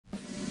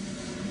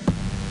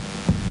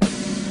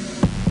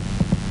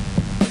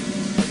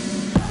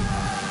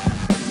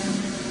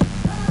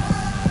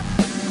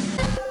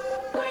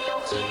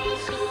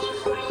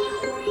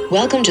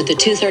Welcome to the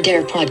Tooth or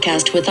Dare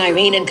podcast with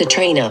Irene and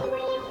Katrina.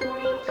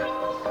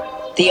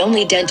 The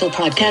only dental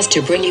podcast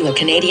to bring you a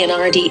Canadian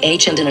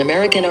RDH and an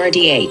American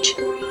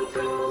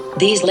RDH.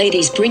 These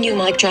ladies bring you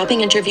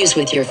mic-dropping interviews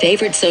with your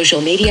favorite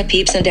social media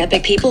peeps and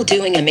epic people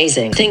doing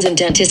amazing things in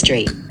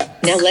dentistry.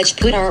 Now let's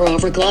put our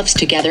rubber gloves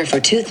together for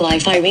Tooth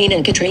Life, Irene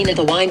and Katrina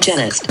the Wine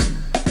Genist.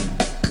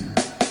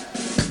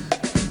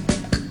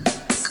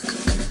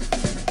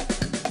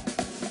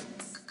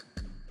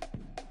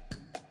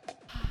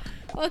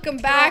 Welcome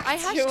back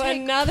to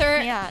another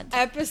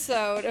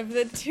episode of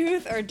the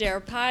Tooth or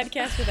Dare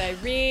podcast with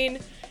Irene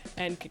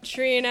and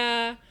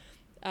Katrina.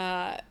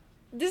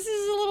 This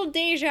is a little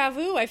deja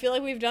vu. I feel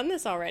like we've done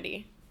this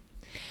already.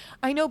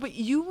 I know, but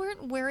you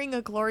weren't wearing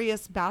a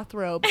glorious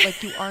bathrobe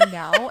like you are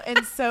now.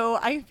 And so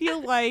I feel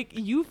like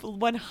you've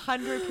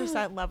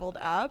 100% leveled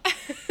up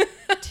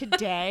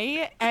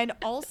today. And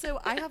also,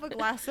 I have a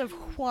glass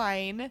of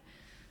wine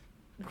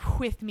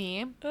with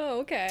me. Oh,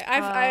 okay.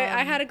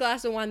 I had a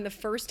glass of wine the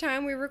first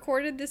time we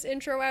recorded this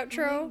intro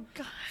outro. Oh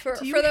God,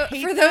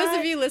 for those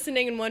of you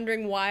listening and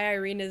wondering why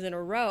Irene is in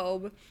a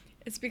robe,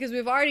 it's because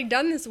we've already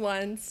done this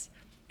once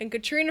and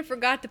Katrina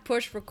forgot to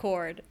push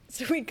record.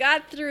 So we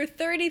got through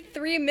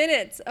 33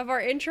 minutes of our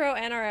intro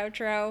and our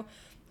outro,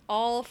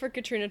 all for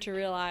Katrina to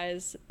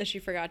realize that she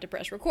forgot to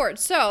press record.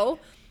 So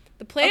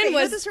the plan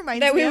was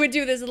that we would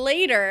do this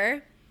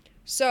later.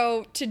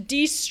 So to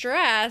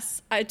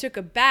de-stress, I took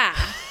a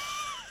bath.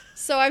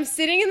 So I'm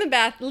sitting in the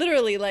bath,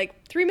 literally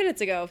like 3 minutes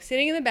ago,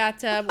 sitting in the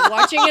bathtub,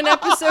 watching an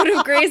episode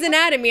of Grey's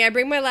Anatomy. I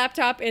bring my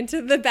laptop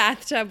into the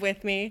bathtub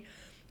with me,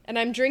 and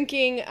I'm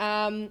drinking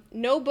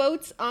No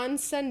Boats on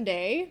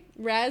Sunday,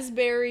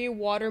 raspberry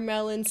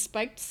watermelon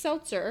spiked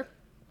seltzer.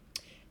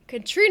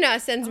 Katrina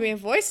sends me a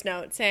voice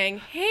note saying,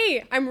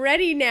 hey, I'm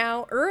ready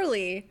now,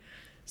 early.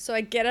 So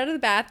I get out of the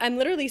bath. I'm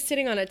literally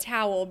sitting on a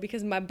towel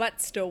because my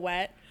butt's still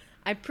wet.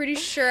 I'm pretty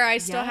sure I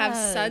still have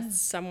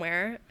suds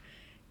somewhere.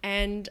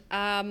 And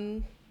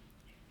what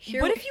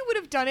if you would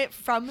have done it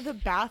from the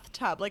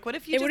bathtub? Like, what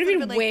if you just would have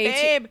been like, way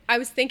babe? I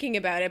was thinking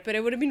about it, but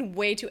it would have been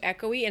way too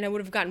echoey, and it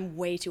would have gotten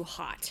way too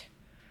hot.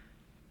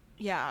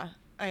 Yeah,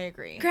 I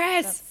agree.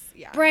 Chris,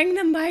 bring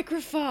the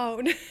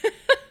microphone.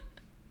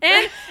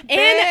 and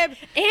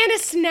a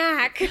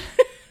snack.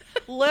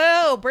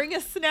 Lou, bring a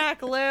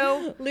snack,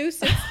 Lou. Lou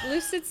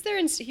sits there,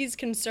 and he's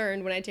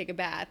concerned when I take a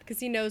bath,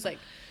 because he knows, like,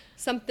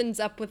 something's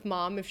up with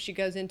mom if she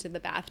goes into the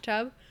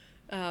bathtub.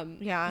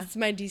 It's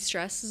my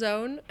de-stress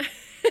zone.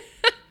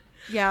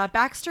 Yeah,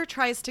 Baxter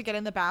tries to get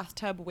in the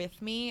bathtub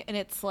with me, and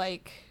it's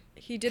like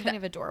kind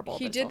of adorable.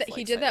 He did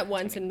that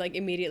once and like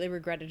immediately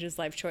regretted his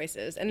life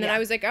choices. And then I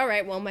was like, all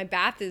right, well, my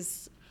bath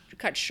is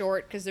cut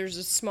short because there's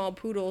a small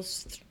poodle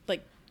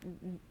like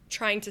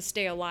trying to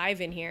stay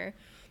alive in here.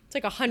 It's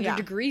like 100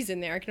 degrees in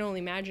there. I can only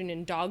imagine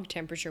in dog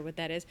temperature what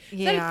that is.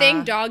 Is that a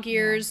thing? Dog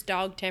ears,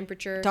 dog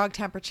temperature? Dog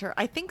temperature.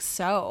 I think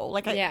so.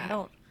 Like, I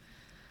don't.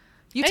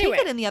 You take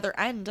it in the other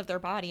end of their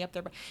body, up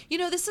their body. You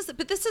know, this is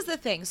the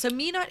thing. So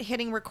me not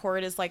hitting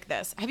record is like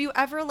this. Have you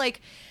ever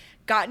like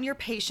gotten your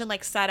patient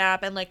like set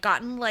up and like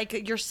gotten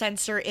like your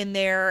sensor in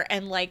there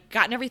and like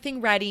gotten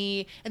everything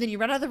ready, and then you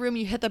run out of the room,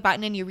 you hit the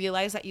button and you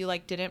realize that you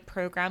like didn't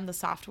program the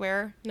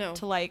software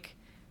to like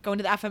go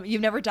into the FM.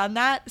 You've never done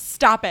that?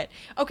 Stop it.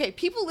 Okay,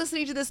 people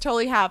listening to this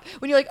totally have.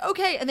 When you're like,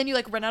 okay, and then you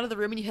like run out of the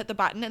room and you hit the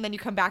button, and then you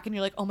come back and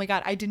you're like, oh my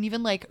God, I didn't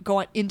even like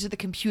go into the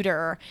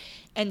computer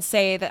and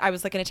say that I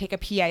was like going to take a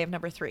PA of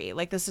number 3.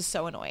 Like, this is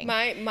so annoying.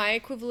 My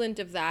equivalent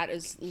of that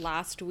is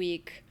last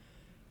week.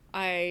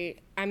 I'm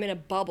in a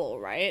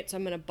bubble, right? So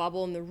I'm in a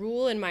bubble, and the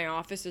rule in my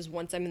office is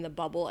once I'm in the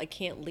bubble, I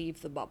can't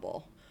leave the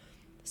bubble.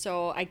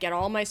 So I get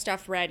all my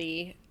stuff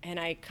ready, and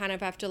I kind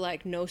of have to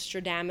like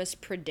Nostradamus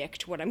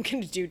predict what I'm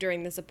going to do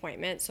during this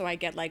appointment. So I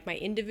get like my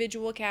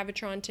individual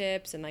Cavitron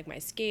tips and like my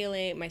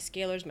scaling, my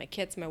scalers, my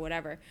kits, my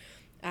whatever.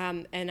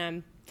 And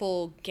I'm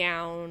full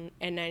gown,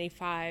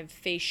 N95,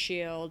 face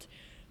shield,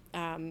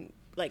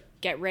 like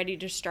get ready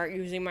to start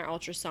using my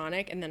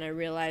ultrasonic. And then I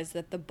realize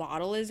that the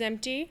bottle is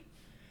empty.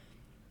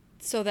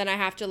 So then I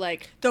have to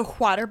like... The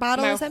water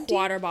bottle is empty? My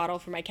water bottle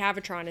for my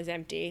Cavitron is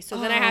empty. So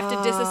then I have to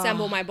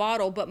disassemble my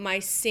bottle, but my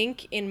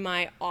sink in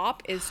my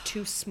op is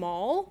too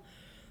small.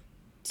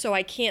 So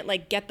I can't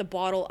like get the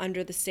bottle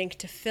under the sink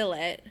to fill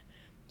it.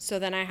 So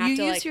then I have to like...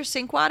 You use your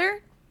sink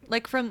water?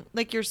 Like from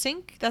like your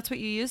sink? That's what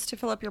you use to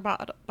fill up your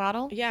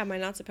bottle? Yeah, am I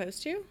not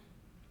supposed to?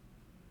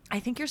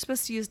 I think you're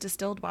supposed to use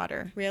distilled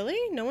water. Really?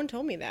 No one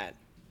told me that.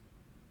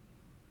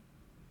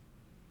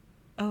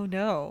 Oh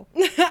no.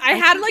 I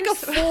had like a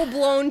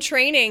full-blown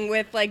training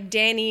with like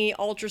Danny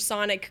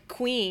Ultrasonic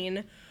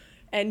Queen,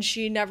 and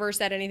she never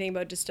said anything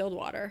about distilled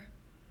water.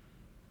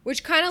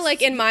 Which kind of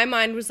like in my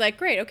mind was like,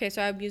 great, okay,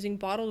 so I'm using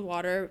bottled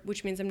water,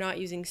 which means I'm not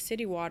using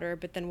city water,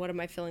 but then what am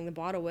I filling the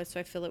bottle with?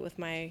 So I fill it with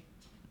my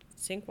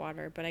sink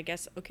water, but I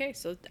guess, okay,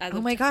 so as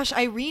my gosh,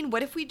 Irene,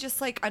 what if we just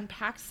like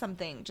unpacked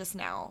something just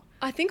now?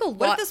 I think a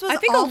lot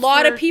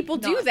of people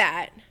do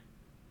that.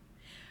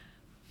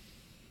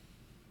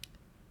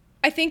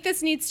 I think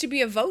this needs to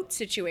be a vote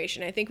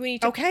situation. I think we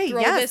need to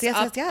throw this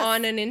up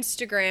on an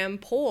Instagram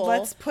poll.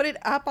 Let's put it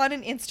up on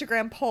an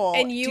Instagram poll.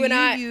 And you and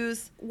I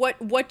use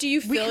what do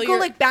you feel? We could go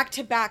like back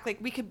to back. Like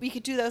we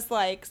could do those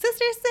like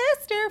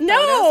sister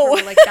no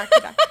photos like back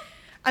to back.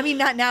 I mean,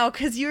 not now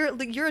because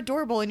you're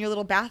adorable in your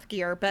little bath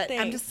gear. But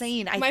thanks. I'm just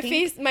saying,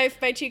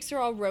 my cheeks are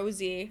all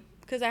rosy.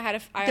 Because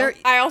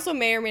I also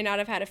may or may not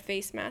have had a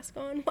face mask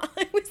on while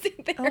I was in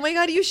there. Oh my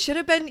God, you should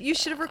have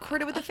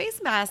recorded with a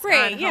face mask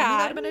on. Yeah.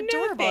 That would have been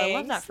adorable. I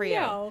love that for you.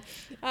 No.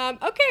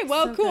 Okay,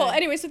 well, so cool. Good.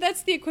 Anyway, so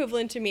that's the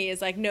equivalent to me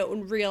is like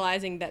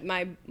realizing that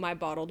my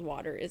bottled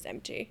water is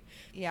empty.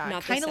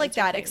 Yeah, kind of like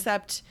that,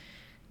 except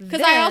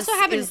because I also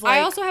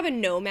have a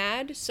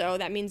Nomad, so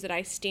that means that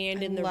I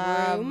stand in the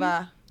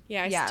room.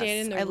 Yeah, I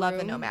stand in the room. I love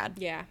the Nomad.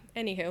 Yeah.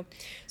 Anywho.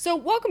 So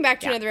welcome back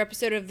to another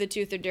episode of the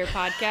Truth or Dare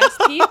podcast,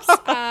 peeps.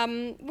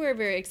 We're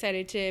very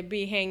excited to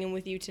be hanging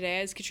with you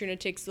today as Katrina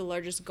takes the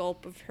largest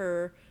gulp of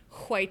her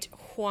white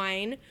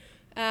wine.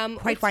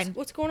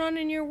 What's going on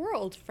in your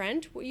world,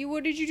 friend?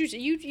 What did you do?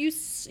 You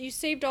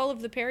saved all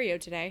of the Perio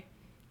today.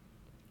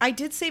 I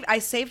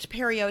saved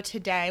Perio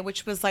today,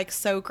 which was like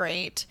so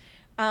great.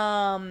 Did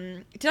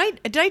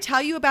I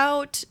tell you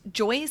about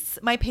Joyce,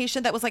 my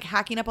patient that was like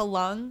hacking up a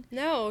lung?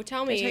 No,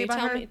 tell me.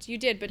 Tell me. You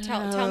did, but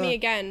tell me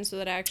again so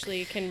that I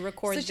actually can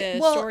record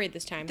story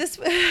this time.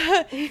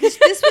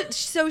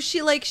 So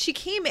she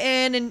came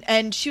in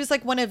and she was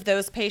like one of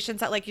those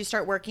patients that like you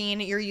start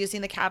working, you're using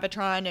the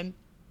Cavitron and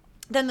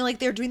then like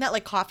they're doing that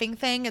like coughing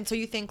thing, and so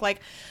you think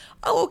like,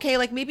 oh, okay,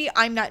 like maybe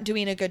I'm not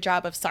doing a good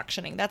job of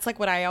suctioning. That's like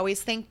what I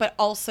always think. But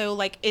also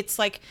like it's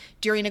like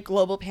during a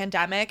global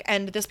pandemic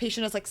and this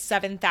patient has like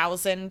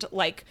 7,000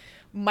 like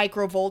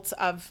microvolts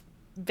of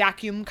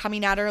vacuum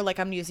coming at her. Like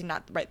I'm using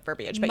not the right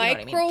verbiage, but you know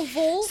what I mean.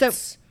 Microvolts? So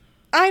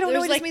I don't know.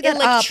 There's like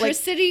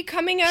electricity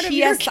coming out of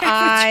your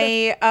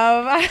PSI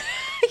of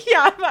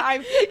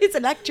it's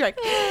electric.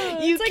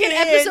 It's like an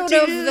episode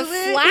of The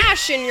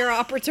Flash in your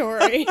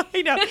operatory.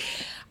 I know.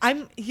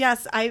 I'm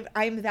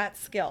that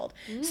skilled.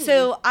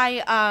 So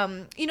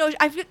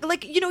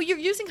you're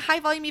using high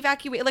volume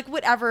evacuate, like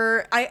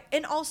whatever.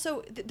 And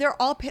also they're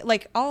all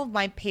like all of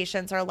my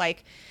patients are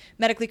like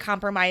medically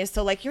compromised.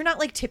 So like you're not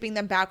like tipping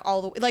them back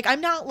all the way. Like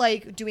I'm not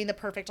like doing the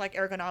perfect like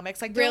ergonomics.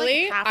 Like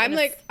really, like I'm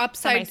like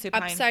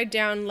upside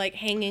down, like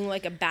hanging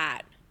like a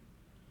bat.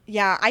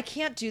 Yeah, I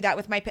can't do that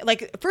with my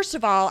like. First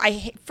of all,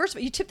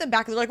 you tip them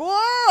back and they're like,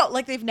 whoa,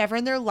 like they've never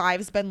in their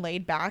lives been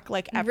laid back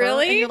like ever.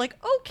 Really? And you're like,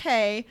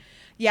 okay.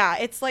 Yeah,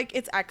 it's like,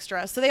 it's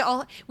extra. So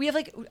we have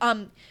like,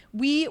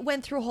 we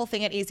went through a whole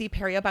thing at AZ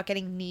Perio about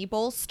getting knee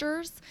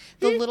bolsters,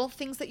 the little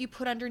things that you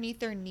put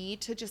underneath their knee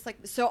to just like,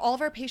 so all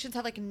of our patients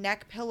have like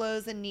neck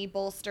pillows and knee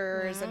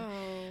bolsters.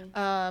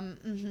 Wow.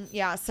 And,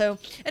 yeah. So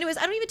anyways,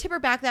 I don't even tip her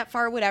back that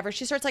far, whatever.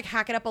 She starts like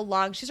hacking up a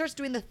lung. She starts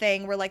doing the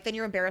thing where like, then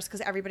you're embarrassed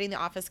because everybody in the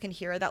office can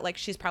hear that like,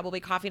 she's probably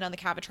coughing on the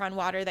Cavitron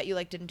water that you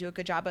like didn't do a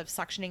good job of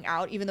suctioning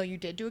out, even though you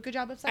did do a good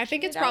job of suctioning I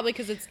think it's probably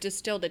because it's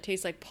distilled. It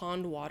tastes like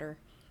pond water.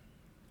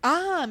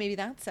 Maybe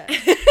that's it.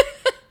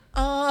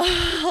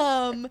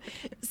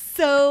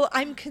 So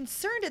I'm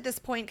concerned at this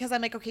point because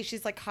I'm like, okay,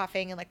 she's like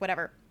coughing and like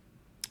whatever.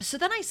 So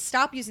then I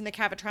stop using the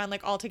Cavitron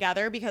like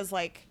altogether because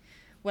like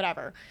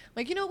whatever,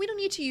 like, we don't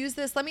need to use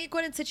this. Let me go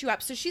ahead and sit you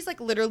up. So she's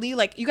like literally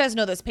like, you guys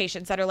know those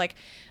patients that are like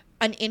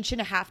an inch and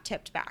a half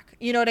tipped back.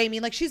 You know what I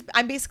mean? Like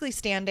I'm basically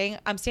standing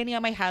on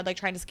my head, like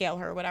trying to scale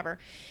her or whatever.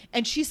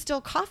 And she's still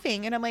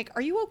coughing. And I'm like,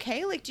 are you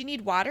okay? Like, do you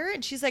need water?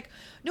 And she's like,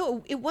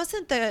 no, it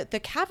wasn't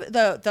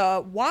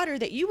the water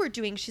that you were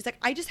doing. She's like,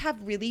 I just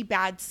have really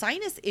bad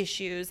sinus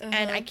issues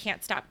and I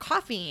can't stop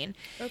coughing.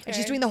 Okay. And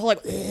she's doing the whole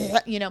like,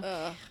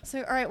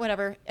 So, all right,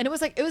 whatever. And it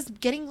was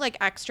getting like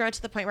extra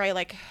to the point where I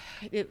like,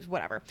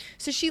 whatever.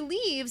 So she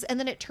leaves. And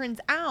then it turns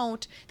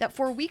out that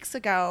 4 weeks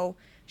ago,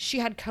 she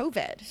had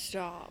COVID.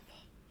 Stop.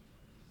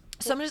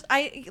 So I'm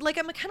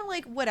kind of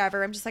like,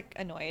 whatever. I'm just like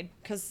annoyed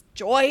because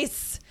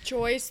Joyce,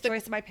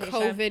 my patient.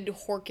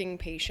 COVID horking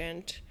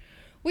patient.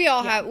 We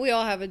all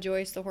have a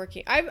Joyce the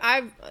horking.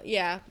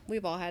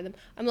 We've all had them.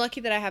 I'm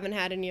lucky that I haven't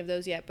had any of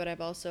those yet, but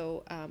I've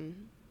also,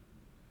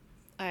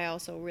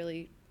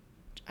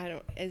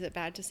 is it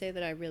bad to say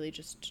that I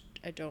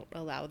don't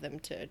allow them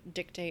to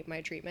dictate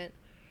my treatment?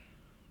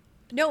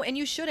 No, and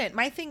you shouldn't.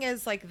 My thing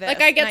is like this.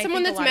 Like I get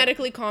someone that's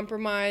medically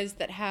compromised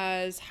that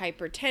has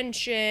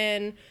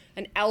hypertension,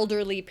 an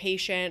elderly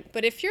patient.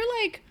 But if you're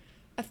like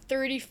a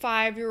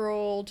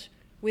 35-year-old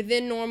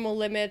within normal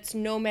limits,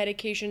 no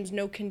medications,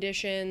 no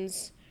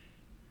conditions,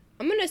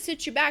 I'm going to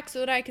sit you back so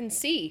that I can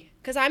see.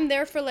 Because I'm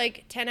there for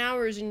like 10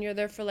 hours and you're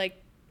there for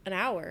like an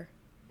hour.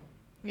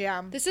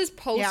 Yeah. This is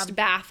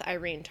post-bath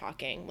Irene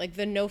talking. Like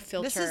the no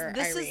filter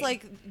This Irene. is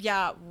like,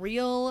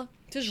 real...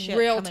 This is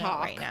real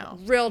talk right now.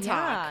 Real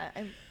talk.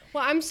 Yeah,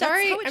 I'm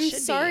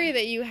sorry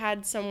that you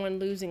had someone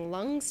losing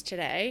lungs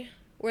today.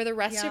 Were the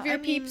rest of your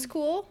peeps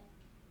cool?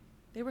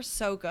 They were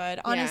so good.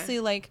 Honestly,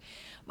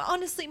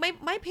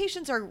 my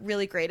patients are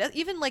really great.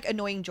 Even like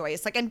annoying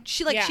Joyce. Like, and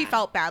she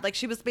felt bad. Like,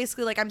 she was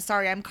basically like, I'm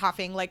sorry, I'm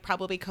coughing, like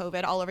probably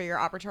COVID all over your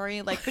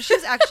operatory. Like, but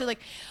she's actually like,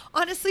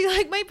 honestly,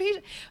 like my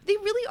patient, they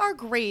really are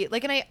great.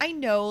 Like, and I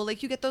know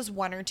like you get those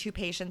 1 or 2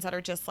 patients that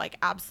are just like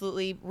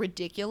absolutely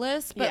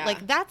ridiculous, but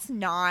like that's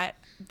not,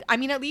 I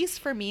mean, at least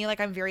for me,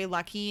 like I'm very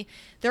lucky.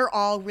 They're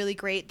all really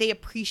great. They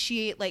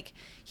appreciate like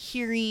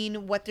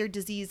hearing what their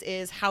disease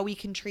is, how we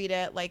can treat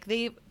it. Like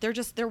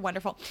they're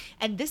wonderful.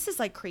 And this is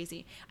like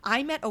crazy.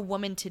 I met a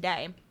woman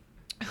today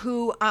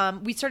who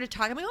we started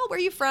talking. I'm like, oh, where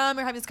are you from?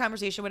 We're having this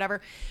conversation,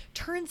 whatever.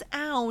 Turns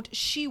out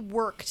she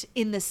worked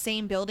in the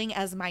same building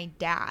as my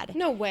dad.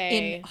 No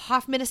way. In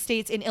Hoffman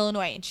Estates in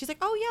Illinois. And she's like,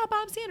 oh yeah,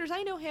 Bob Sanders,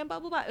 I know him, blah,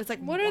 blah, blah. It's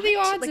like, what are the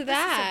odds of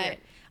that?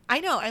 I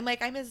know. I'm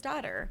like, I'm his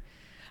daughter.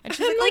 And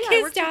she's I'm like, oh,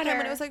 yeah, his daughter.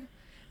 And I was like,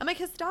 I'm like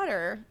his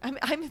daughter.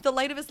 I'm the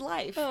light of his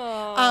life.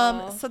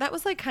 Aww. So that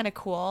was like kind of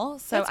cool.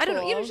 So that's I don't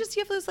know, cool. Just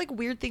you have those like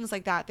weird things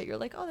like that you're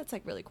like, oh, that's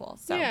like really cool.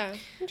 So yeah,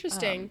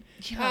 interesting.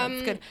 It's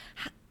good.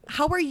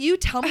 How are you?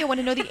 Tell me. I want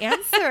to know the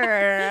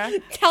answer.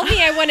 Tell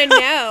me. I want to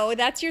know.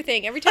 That's your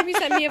thing. Every time you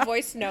send me a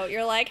voice note,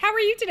 you're like, how are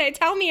you today?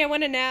 Tell me. I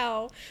want to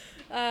know.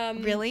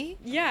 Really?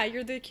 Yeah,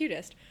 you're the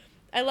cutest.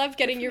 I love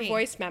getting your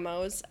voice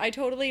memos. I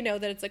totally know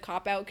that it's a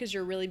cop-out because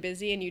you're really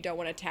busy and you don't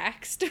want to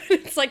text.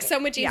 It's like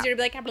so much easier to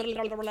be like, blah,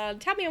 blah, blah, blah.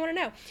 Tell me, I want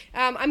to know.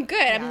 I'm good.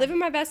 Yeah. I'm living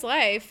my best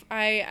life.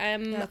 I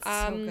am. That's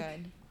so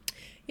good.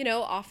 You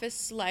know,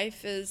 office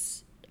life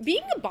is,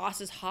 being a boss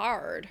is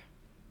hard.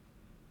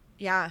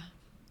 Yeah.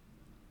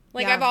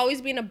 Like I've always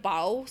been a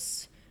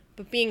boss,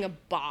 but being a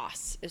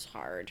boss is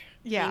hard.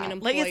 Yeah, being an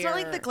like it's not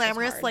like the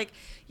glamorous, hard. like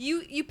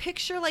you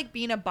picture like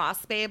being a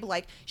boss babe,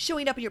 like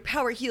showing up in your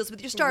power heels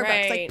with your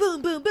Starbucks, like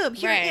boom, boom, boom.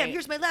 Here I am.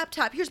 Here's my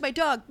laptop. Here's my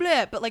dog.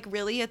 Blah. But like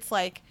really, it's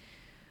like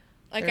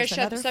I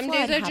shut. Some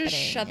days I just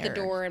shut the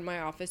door in my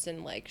office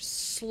and like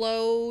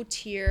slow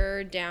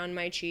tear down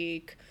my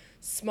cheek.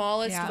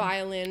 Smallest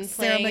violin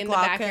playing in the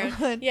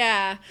background.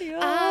 Yeah,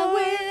 I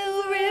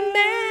will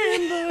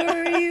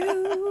remember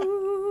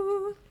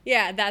you.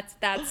 Yeah, that's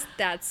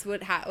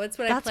what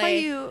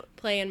I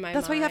play in my mind.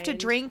 That's why you have to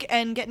drink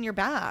and get in your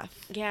bath.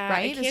 Yeah,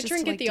 right? I can't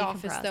drink at the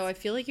office though. I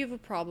feel like you have a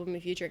problem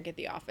if you drink at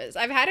the office.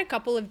 I've had a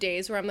couple of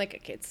days where I'm like,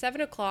 okay, it's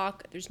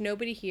 7:00. There's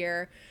nobody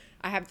here.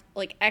 I have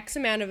like X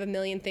amount of a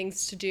million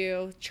things to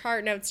do,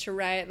 chart notes to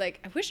write. Like,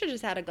 I wish I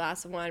just had a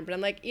glass of wine, but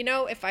I'm like,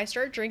 if I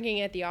start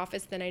drinking at the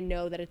office, then I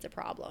know that it's a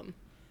problem.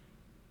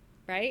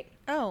 Right?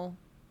 Oh.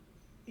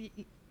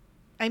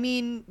 I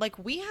mean,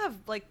 like, we have,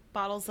 like,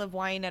 bottles of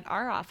wine at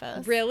our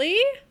office. Really?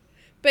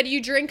 But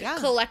you drink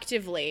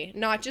collectively,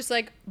 not just,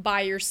 like,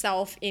 by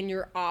yourself in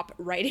your op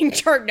writing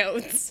chart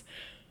notes.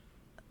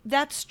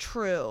 That's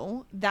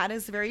true. That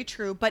is very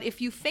true. But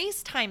if you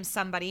FaceTime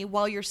somebody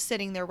while you're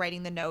sitting there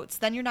writing the notes,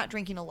 then you're not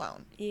drinking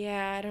alone.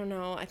 Yeah, I don't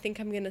know. I think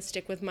I'm going to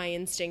stick with my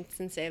instincts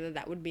and say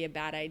that would be a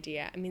bad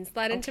idea. I mean,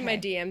 slide into my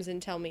DMs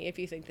and tell me if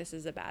you think this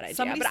is a bad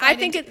idea. But I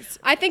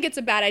think it's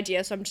a bad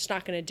idea, so I'm just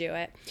not going to do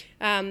it.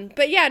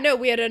 But yeah, no,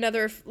 we had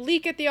another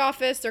leak at the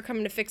office. They're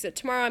coming to fix it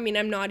tomorrow. I mean,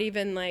 I'm not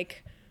even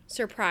like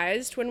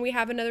surprised when we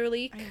have another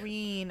leak.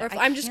 Irene,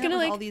 I'm just gonna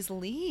like all these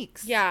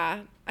leaks.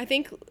 Yeah, I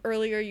think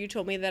earlier you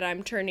told me that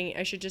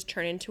I should just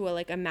turn into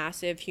a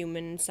massive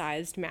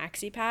human-sized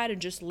maxi pad and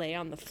just lay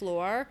on the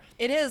floor.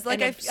 It is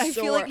like I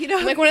feel like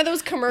like one of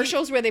those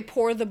commercials where they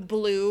pour the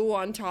blue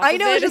on top. I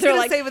know. I was just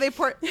gonna say when they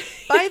pour.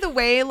 By the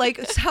way,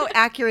 like how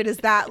accurate is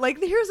that? Like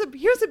here's a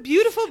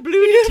beautiful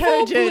blue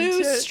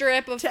detergent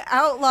strip to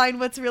outline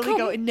what's really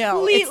going.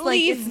 No, it's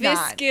like it's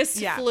viscous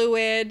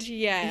fluid.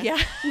 Yeah.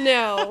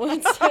 No,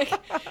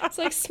 it's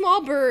like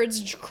small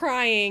birds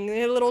crying,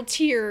 little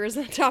tears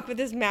on top of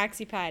this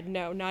maxi pad.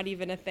 No, not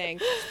even a thing.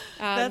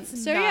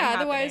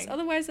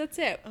 Otherwise that's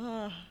it.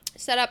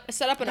 Set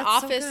up an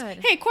office. So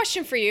hey,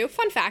 question for you.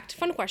 Fun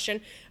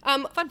question.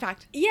 Fun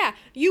fact. Yeah,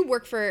 you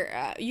work for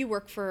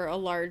a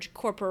large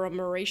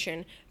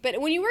corporation, but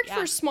when you worked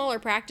for smaller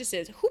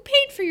practices, who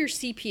paid for your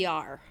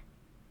CPR?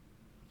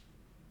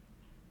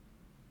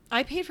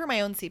 I paid for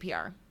my own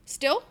CPR.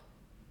 Still?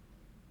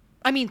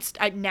 I mean,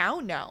 now,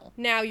 no.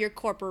 Now your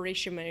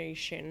corporation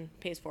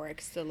pays for it.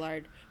 'Cause the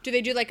large. Do they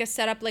do like a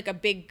setup, like a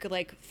big,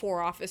 like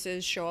 4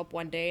 offices show up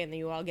one day and then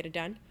you all get it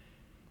done?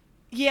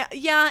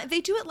 Yeah,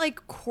 they do it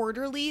like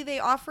quarterly. They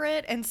offer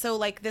it, and so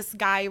like this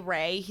guy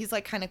Ray, he's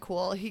like kind of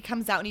cool. He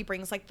comes out and he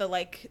brings like the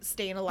like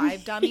staying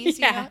alive dummies,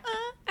 you know.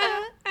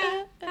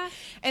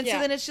 And so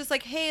then it's just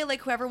like, hey,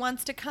 like whoever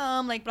wants to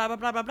come, like blah blah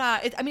blah blah blah.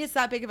 It's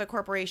that big of a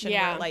corporation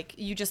where like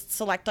you just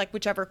select like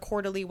whichever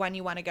quarterly one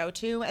you want to go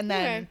to, and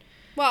then. Okay.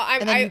 Well,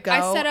 I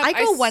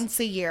go once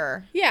a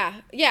year. Yeah.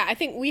 I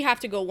think we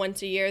have to go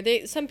once a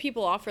year. Some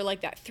people offer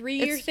like that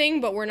 3-year thing,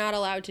 but we're not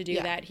allowed to do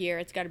that here.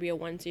 It's got to be a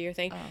once a year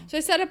thing. Oh. So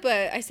I set up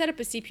a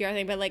CPR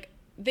thing, but like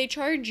they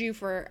charge you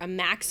for a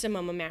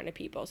maximum amount of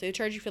people. So they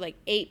charge you for like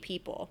 8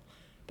 people.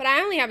 But I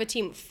only have a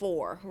team of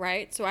 4,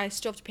 right? So I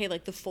still have to pay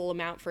like the full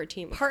amount for a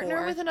team of 4.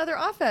 Partner with another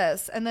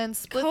office and then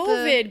split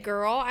COVID,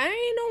 girl.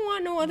 I don't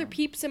want no other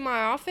peeps in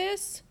my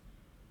office.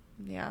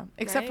 Yeah.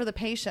 Except for the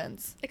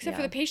patients. Except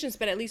for the patients,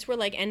 but at least we're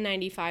like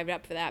N95'd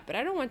up for that. But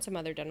I don't want some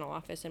other dental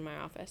office in my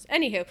office.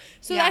 Anywho,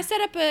 so I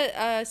set up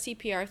a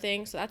CPR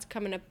thing, so that's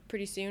coming up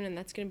pretty soon, and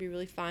that's going to be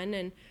really fun.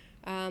 And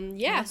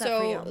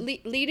so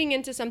leading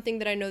into something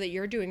that I know that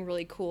you're doing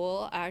really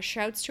cool,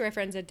 shouts to our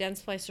friends at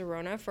Dentsply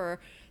Sirona for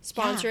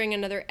sponsoring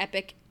another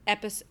epic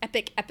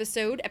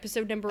episode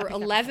number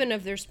 11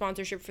 of their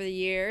sponsorship for the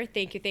year.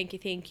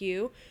 Thank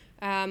you.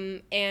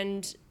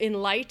 And in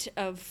light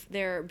of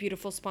their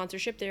beautiful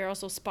sponsorship, they are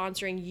also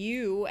sponsoring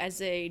you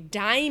as a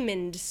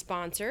diamond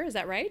sponsor. Is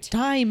that right?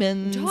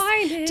 Diamonds. All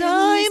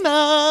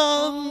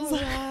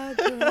our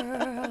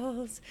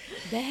girls'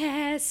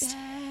 best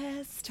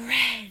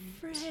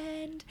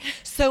friend.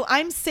 So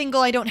I'm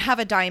single. I don't have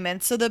a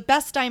diamond. So the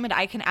best diamond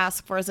I can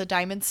ask for is a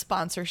diamond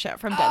sponsorship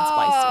from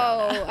Dentsply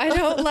Sirona. I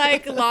don't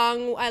like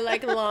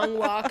long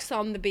walks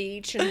on the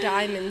beach and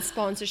diamond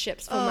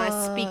sponsorships for my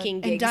speaking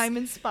gigs. And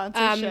diamond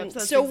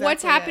sponsorships. So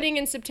what's happening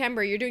in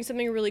September? You're doing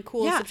something really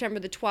cool September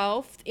the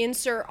 12th.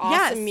 Insert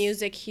awesome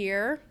music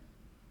here.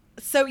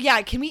 So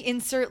can we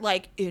insert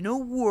like In a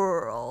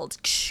World?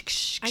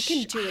 I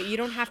can do it. You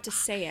don't have to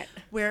say it.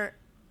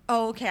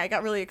 Okay. I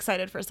got really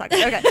excited for a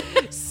second. Okay.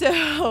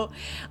 So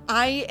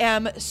I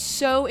am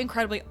so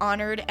incredibly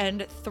honored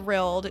and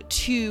thrilled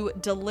to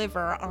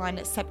deliver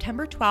on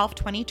September 12th,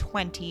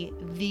 2020,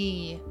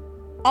 the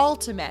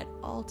ultimate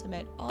perio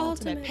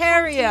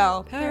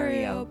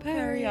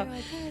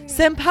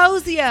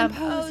symposium.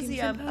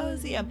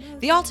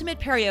 The ultimate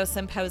perio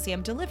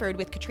symposium, delivered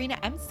with Katrina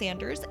M.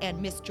 Sanders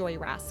and Miss Joy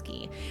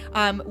Rasky.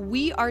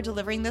 We are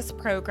delivering this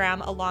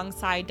program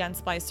alongside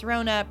Dentsply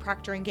Sirona.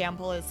 Procter &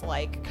 Gamble is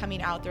like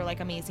coming out. They're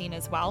like amazing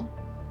as well.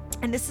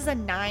 And this is a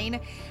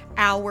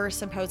 9-hour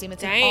symposium.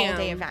 It's an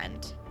all-day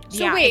event.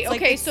 So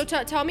so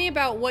tell me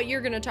about what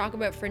you're going to talk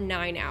about for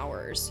 9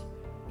 hours.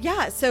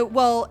 Yeah,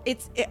 so,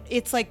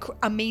 it's like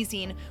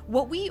amazing.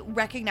 What we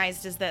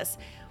recognized is this.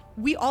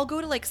 We all go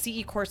to like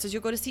CE courses.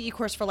 You'll go to CE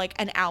course for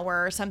like an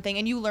hour or something,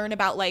 and you learn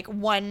about like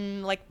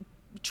one like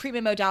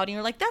treatment modality, and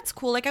you're like, that's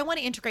cool. Like, I want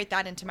to integrate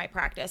that into my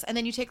practice. And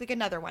then you take like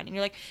another one, and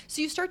you're like,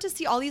 so you start to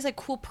see all these like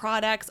cool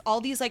products, all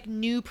these like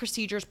new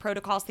procedures,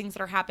 protocols, things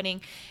that are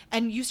happening.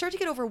 And you start to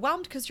get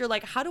overwhelmed because you're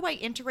like, how do I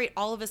integrate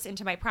all of this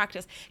into my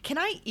practice? Can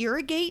I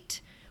irrigate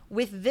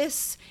with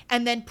this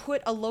and then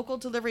put a local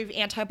delivery of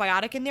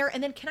antibiotic in there?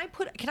 And then can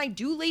I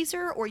do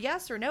laser, or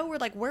yes or no? We're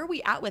like, where are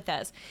we at with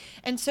this?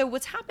 And so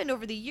what's happened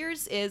over the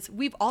years is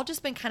we've all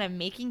just been kind of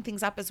making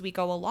things up as we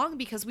go along,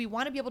 because we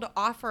want to be able to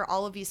offer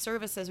all of these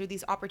services or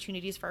these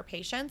opportunities for our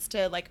patients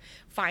to like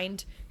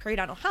find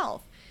periodontal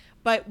health.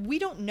 But we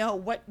don't know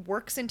what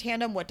works in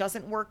tandem, what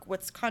doesn't work,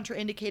 what's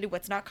contraindicated,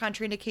 what's not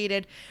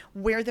contraindicated,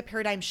 where the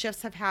paradigm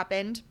shifts have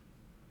happened,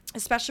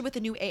 especially with the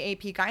new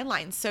AAP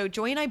guidelines. So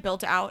Joy and I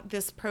built out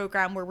this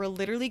program where we're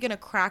literally going to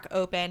crack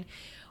open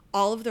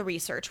all of the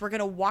research. We're going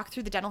to walk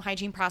through the dental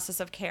hygiene process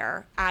of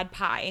care,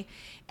 ADPI,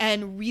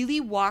 and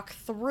really walk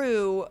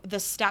through the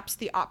steps,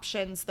 the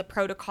options, the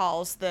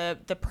protocols, the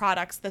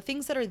products, the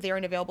things that are there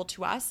and available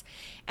to us.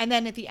 And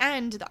then at the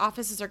end, the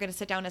offices are going to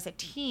sit down as a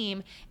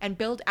team and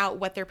build out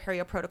what their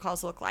perio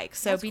protocols look like.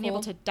 So being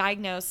able to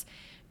diagnose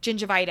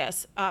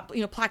gingivitis,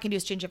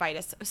 plaque-induced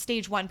gingivitis,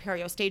 stage 1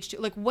 perio, stage 2,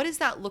 like what does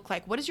that look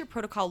like? What does your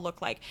protocol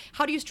look like?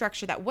 How do you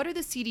structure that? What are the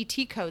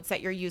CDT codes that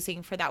you're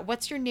using for that?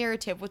 What's your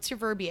narrative? What's your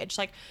verbiage?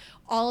 Like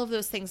all of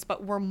those things,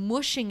 but we're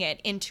mushing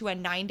it into a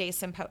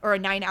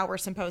 9-hour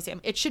symposium.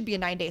 It should be a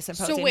 9-day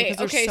symposium. So wait,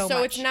 so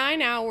it's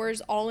 9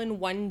 hours all in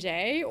one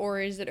day, or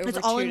is it over 2 days?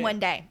 It's all in one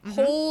day. Mm-hmm.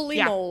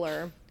 Holy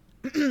molar.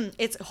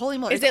 It's holy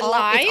molar. Is it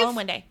live? It's all in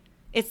one day.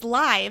 It's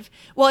live.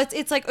 Well,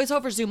 it's like it's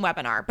over Zoom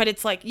webinar, but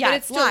it's like but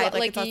it's live.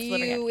 Like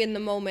you in the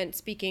moment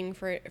speaking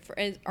for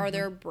are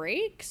there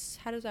breaks?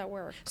 How does that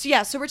work?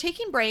 So we're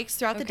taking breaks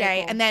throughout the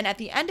day, and then at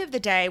the end of the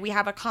day we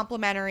have a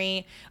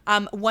complimentary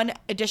 1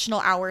 additional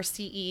hour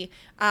CE.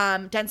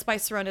 Dentsply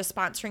Sirona is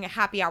sponsoring a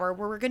happy hour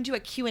where we're going to do a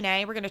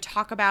Q&A. We're going to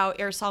talk about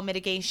aerosol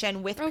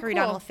mitigation with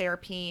periodontal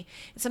therapy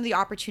and some of the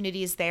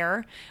opportunities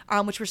there,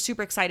 which we're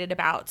super excited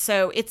about.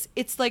 So it's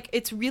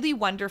really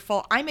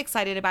wonderful. I'm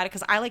excited about it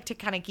because I like to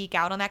kind of geek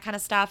out on that kind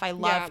of stuff. I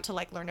love to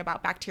like learn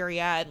about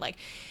bacteria, and like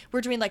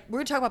we're going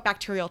to talk about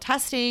bacterial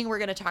testing. We're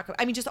going to talk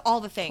about, just all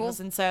the things.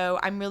 Cool. And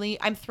so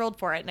I'm thrilled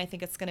for it, and I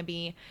think it's going to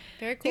be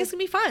very cool. I think it's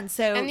going to be fun.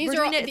 So and these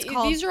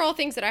are all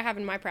things that I have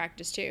in my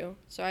practice too.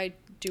 So I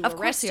do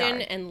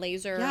Arrestin and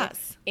laser.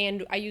 Yes.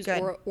 And I use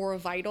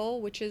Orovital,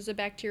 which is a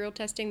bacterial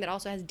testing that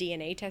also has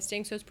DNA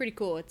testing. So it's pretty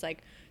cool. It's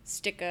like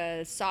stick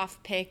a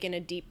soft pick in a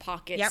deep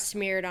pocket,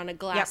 smear it on a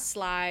glass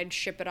slide,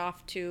 ship it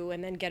off to,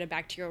 and then get a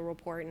bacterial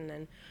report, and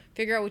then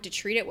figure out what to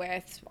treat it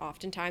with.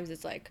 Oftentimes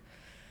it's like,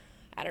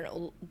 I don't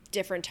know,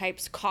 different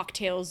types,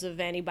 cocktails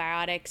of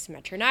antibiotics,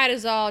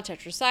 metronidazole,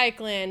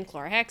 tetracycline,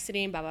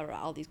 chlorhexidine, blah, blah,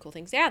 blah, all these cool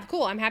things. Yeah,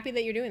 cool. I'm happy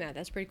that you're doing that.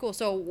 That's pretty cool.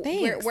 So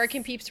where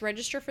can peeps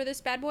register for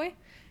this bad boy?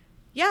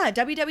 Yeah,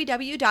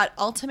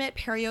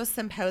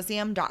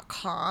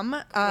 www.ultimateperiosymposium.com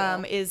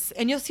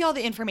and you'll see all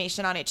the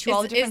information on it too.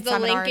 All the different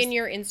seminars. Is the link in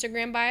your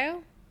Instagram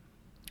bio?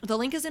 The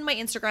link is in my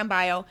Instagram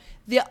bio.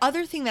 The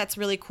other thing that's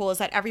really cool is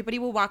that everybody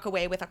will walk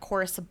away with a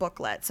course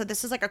booklet. So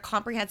this is like a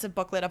comprehensive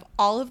booklet of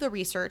all of the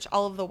research,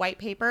 all of the white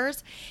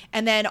papers,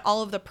 and then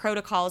all of the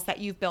protocols that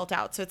you've built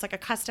out. So it's like a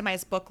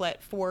customized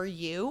booklet for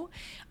you.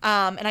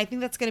 And I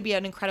think that's going to be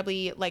an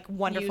incredibly like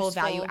wonderful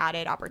useful value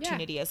added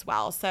opportunity as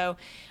well. So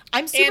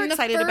I'm super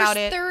excited about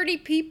it. 30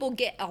 people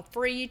get a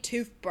free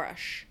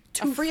toothbrush.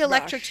 A free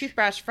electric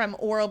toothbrush from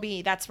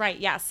Oral-B. That's right.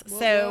 Yes.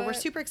 So we're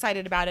super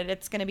excited about it.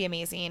 It's going to be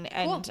amazing.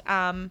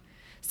 And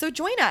so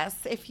join us.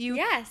 If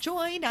you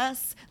join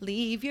us,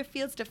 leave your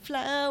fields to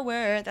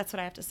flower. That's what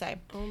I have to say.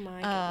 Oh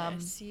my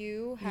goodness.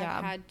 You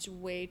have had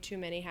way too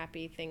many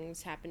happy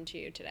things happen to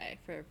you today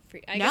for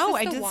free. I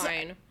guess it's the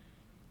wine.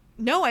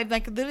 No, I'm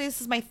like, literally,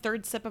 this is my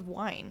third sip of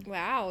wine.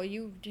 Wow,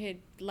 you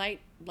did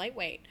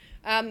lightweight.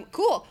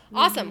 Cool.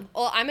 Awesome.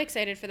 Well, I'm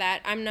excited for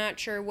that. I'm not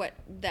sure what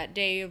that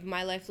day of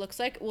my life looks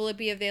like. Will it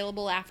be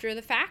available after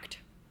the fact?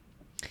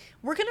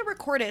 We're going to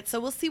record it, so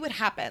we'll see what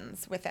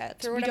happens with it.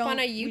 Throw it up on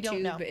a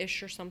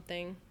YouTube-ish or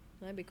something.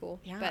 That'd be cool.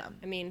 Yeah. But,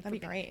 I mean,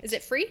 that'd be great. Is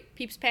it free?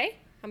 Peeps pay?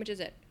 How much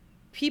is it?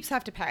 Peeps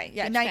have to pay.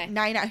 Yeah,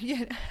 nine hours.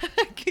 Yeah.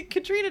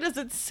 Katrina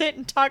doesn't sit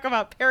and talk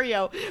about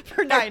Perio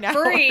for 9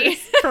 hours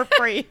for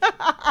free.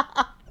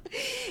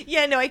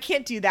 Yeah, no, I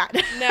can't do that.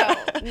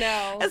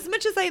 No. As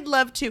much as I'd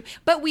love to.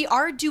 But we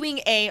are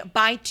doing a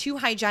buy 2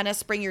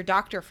 hygienists, bring your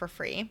doctor for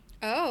free.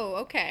 Oh,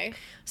 okay.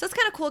 So it's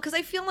kind of cool because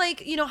I feel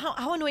like, you know,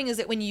 how annoying is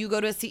it when you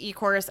go to a CE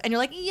course and you're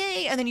like,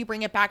 yay, and then you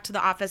bring it back to the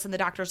office and the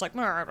doctor's like,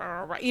 you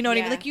know what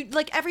I mean?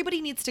 Like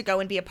everybody needs to go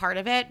and be a part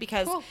of it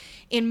because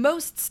in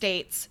most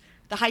states,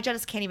 the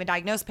hygienist can't even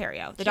diagnose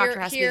perio. The doctor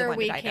has to be the one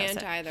to diagnose it. Here we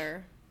can't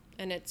either.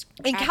 And it's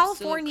in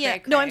California.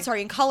 Cray-cray. No, I'm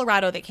sorry. In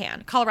Colorado, they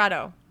can.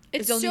 Colorado.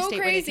 It's so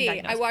crazy.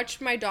 I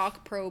watched my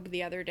doc probe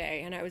the other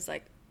day, and I was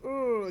like,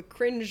 ooh,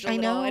 cringed a little.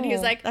 I know. And he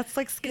was like, that's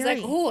like scary.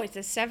 He's like, oh, it's a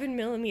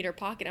 7mm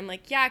pocket. I'm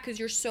like, yeah, because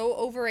you're so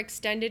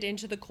overextended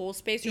into the cool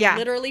space. You're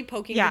literally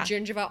poking the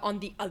gingiva on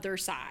the other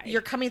side.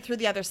 You're coming through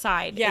the other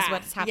side is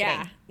what's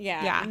happening.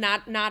 Yeah.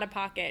 Not a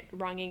pocket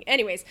wronging.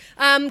 Anyways,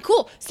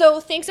 cool. So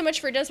thanks so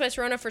much for Dentsply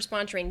Sirona for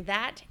sponsoring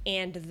that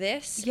and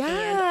this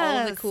and all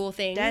of the cool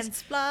things.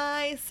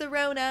 Dentsply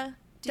Sirona.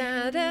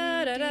 Da,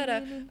 da, da, da, da.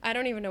 I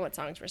don't even know what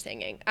songs we're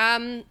singing.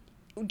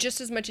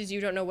 Just as much as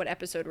you don't know what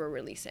episode we're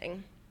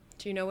releasing.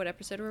 Do you know what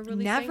episode we're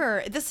releasing?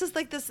 Never. This is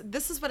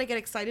what I get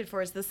excited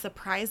for, is the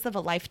surprise of a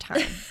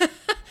lifetime.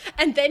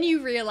 And then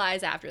you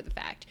realize after the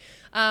fact.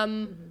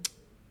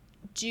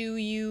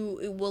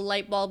 Will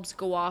light bulbs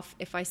go off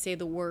if I say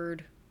the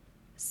word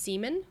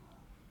semen?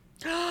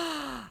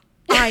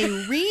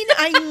 Irene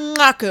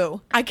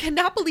Aingaku. I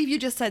cannot believe you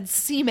just said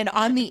semen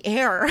on the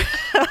air.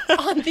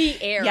 On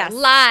the air. Yes.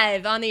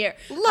 Live on the air.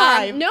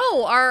 Live.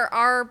 No,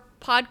 our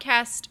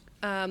podcast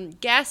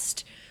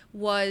guest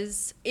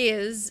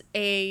is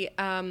a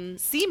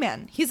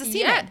seaman. He's a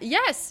seaman.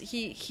 Yes.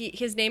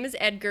 His name is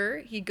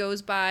Edgar. He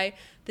goes by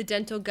the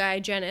dental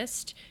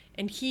hygienist.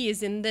 And he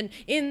is in the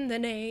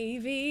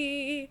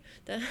Navy.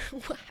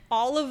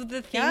 All of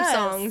the theme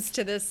songs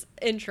to this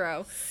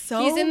intro.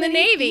 He's in the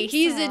Navy.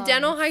 He's a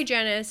dental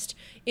hygienist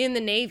in the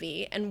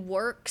Navy and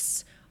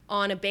works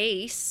on a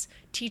base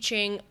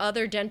teaching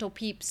other dental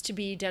peeps to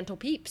be dental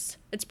peeps.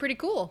 It's pretty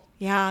cool.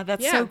 Yeah,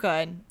 that's so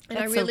good. And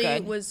I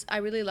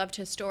really loved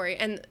his story.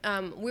 And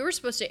we were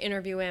supposed to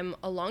interview him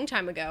a long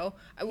time ago.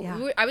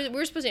 We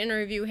were supposed to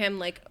interview him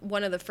like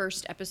one of the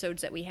first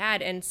episodes that we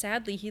had, and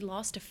sadly he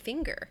lost a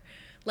finger.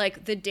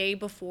 Like the day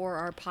before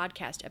our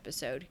podcast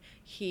episode,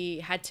 he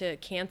had to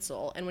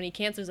cancel. And when he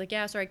canceled, he was like,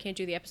 yeah, sorry, I can't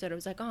do the episode. I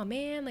was like, oh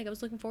man, like I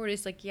was looking forward to it.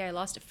 He's like, yeah, I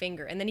lost a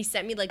finger. And then he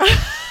sent me like,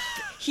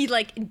 he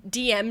like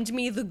DM'd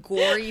me the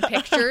gory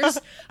pictures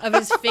of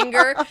his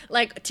finger,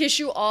 like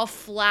tissue all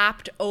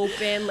flapped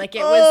open. Like it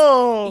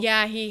was,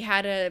 he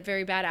had a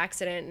very bad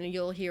accident, and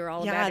you'll hear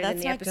all about it in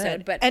the episode.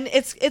 Good. But and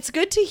it's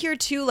good to hear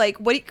too, like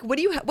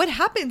what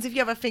happens if you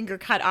have a finger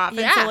cut off?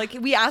 And so like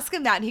we ask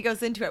him that and he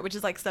goes into it, which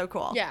is like so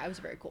cool. Yeah, it was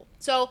very cool.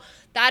 So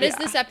that is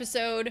this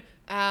episode.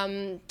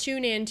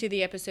 Tune in to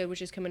the episode,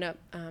 which is coming up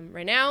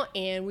right now,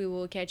 and we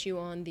will catch you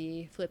on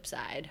the flip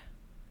side.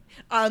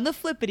 On the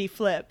flippity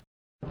flip.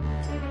 I'll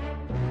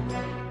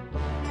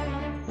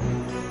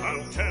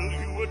tell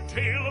you a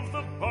tale of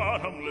the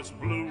bottomless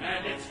blue.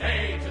 And it's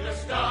hey to the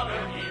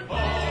stubborn evil.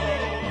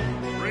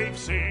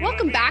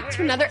 Welcome back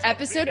to another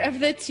episode of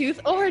the Tooth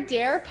or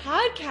Dare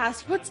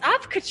podcast. What's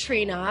up,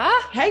 Katrina?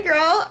 Hey,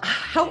 girl.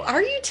 How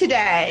are you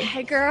today?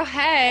 Hey, girl.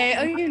 Hey.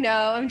 Oh, you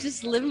know, I'm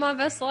just living my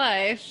best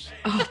life.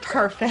 Oh,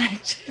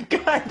 perfect.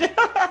 Good.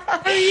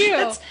 How are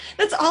you?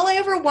 That's all I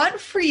ever want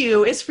for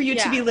you is for you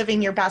to be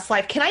living your best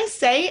life. Can I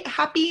say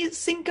happy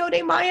Cinco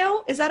de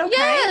Mayo? Is that okay?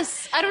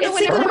 Yes. I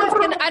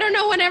don't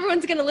know when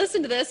everyone's gonna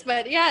listen to this,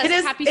 but yes, it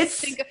is, happy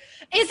Cinco.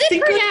 Is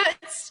it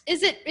pronounced?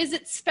 Is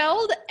it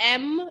spelled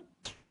M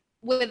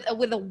with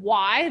a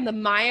Y, and the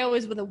Mayo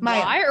is with a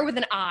Y or with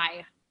an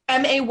I?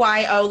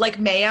 Mayo, like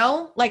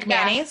mayo, like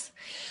mayonnaise.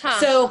 Huh.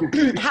 So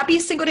happy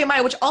Cinco de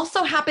Mayo, which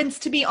also happens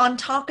to be on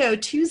Taco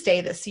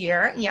Tuesday this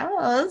year.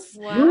 Yes.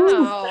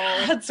 Wow.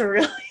 That's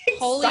really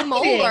holy exciting.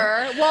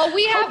 molar. Well,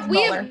 we have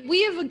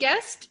a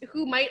guest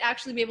who might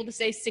actually be able to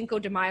say Cinco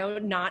de Mayo,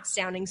 not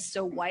sounding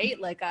so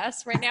white like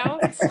us right now.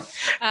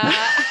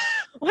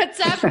 What's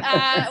up?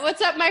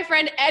 What's up, my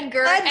friend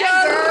Edgar?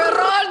 Edgar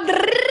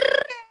Rodriguez.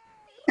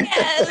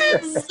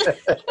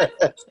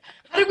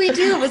 How did we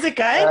do? Was it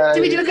good?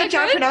 Did we do a good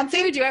job pronouncing?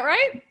 Did we do it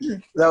right?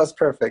 That was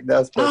perfect.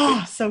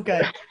 Oh, so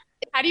good.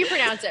 How do you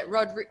pronounce it?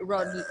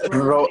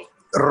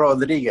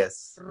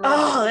 Rodriguez.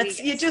 Oh,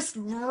 it just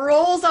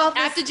rolls off. I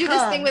have to do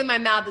this thing with my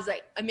mouth. Is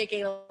like I'm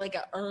making like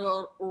a.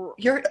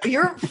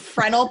 Your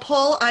frontal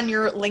pull on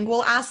your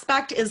lingual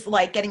aspect is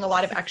like getting a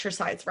lot of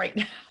exercise right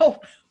now.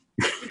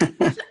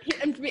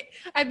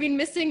 I've been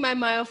missing my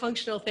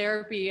myofunctional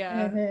therapy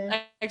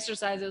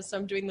exercises, so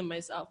I'm doing them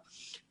myself.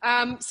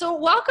 So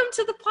welcome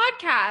to the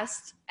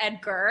podcast,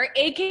 Edgar,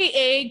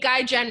 aka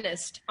Guy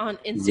Genist on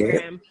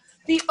Instagram. Yep.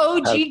 The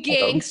OG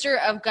gangster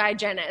of Guy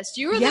Genist.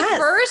 You were the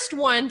first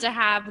one to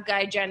have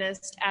Guy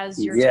Genist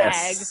as your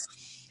tag.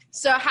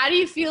 So how do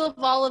you feel of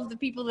all of the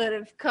people that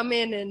have come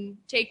in and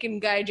taken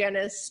Guy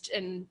Genist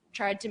and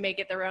tried to make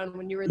it their own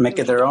when you were make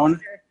it their own?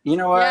 You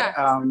know what?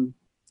 Yeah.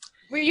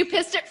 Were you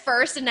pissed at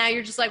first and now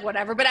you're just like,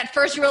 whatever? But at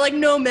first you were like,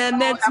 no, man,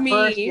 that's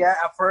me.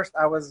 At first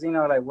I was,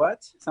 like,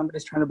 what?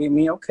 Somebody's trying to be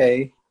me?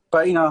 Okay.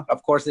 But,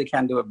 of course they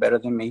can do it better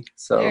than me.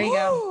 So there you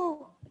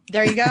go.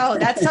 There you go.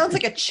 That sounds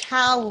like a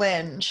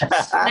challenge.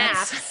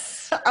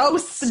 Snaps. Oh,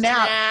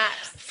 snap.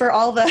 For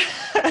all the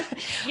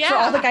for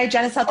all the Guy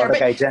Genist out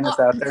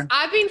there.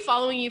 I've been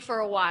following you for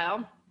a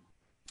while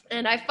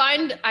and I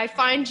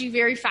find you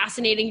very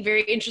fascinating,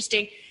 very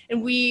interesting.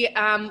 And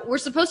we're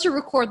supposed to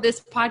record this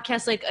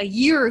podcast like a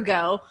year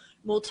ago.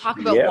 We'll talk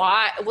about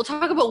why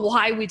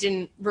we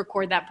didn't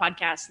record that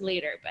podcast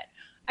later. But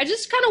I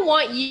just kind of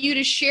want you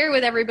to share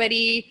with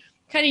everybody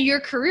kind of your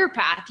career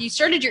path. You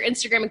started your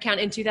Instagram account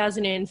in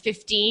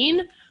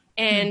 2015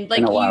 and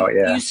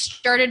you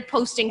started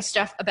posting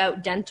stuff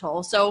about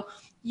dental. So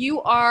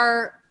you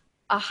are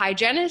a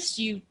hygienist.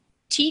 You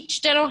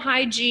teach dental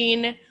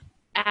hygiene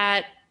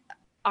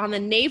on the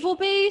naval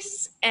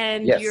base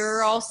and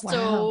you're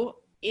also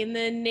in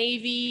the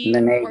Navy,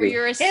 or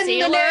you're a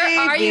sailor.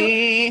 Are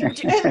you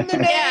in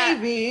the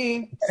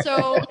Navy?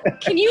 So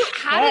can you,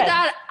 how did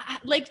that,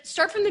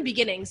 start from the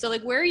beginning? So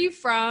where are you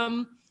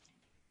from?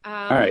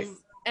 All right.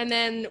 And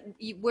then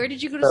where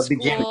did you go to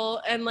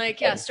school? And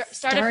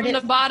started from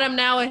the bottom,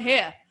 now we're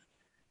here.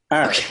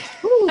 All right.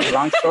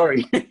 Long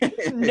story.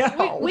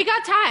 No. We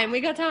got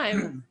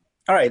time.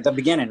 All right. The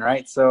beginning,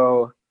 right?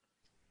 So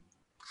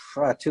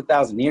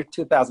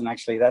 2000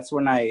 actually, that's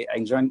when I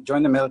joined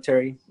the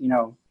military.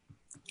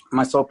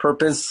 My sole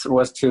purpose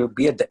was to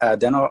be a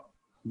dental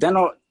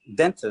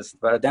dentist,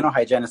 but a dental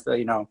hygienist,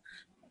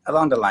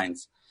 along the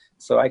lines.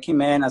 So I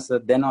came in as a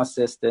dental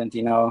assistant,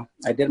 I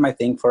did my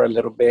thing for a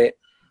little bit,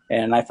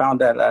 and I found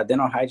that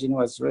dental hygiene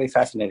was really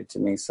fascinating to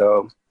me.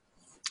 So,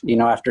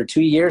 after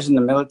 2 years in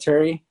the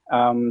military,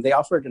 they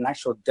offered an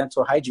actual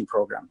dental hygiene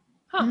program.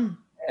 Huh.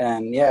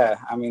 And it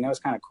was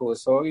kind of cool.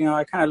 So,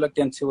 I kind of looked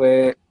into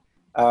it.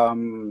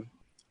 It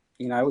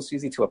was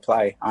easy to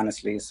apply,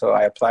 honestly. So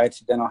I applied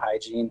to dental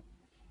hygiene.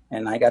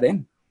 And I got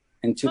in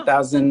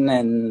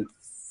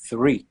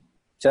 2003.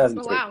 Oh,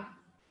 wow.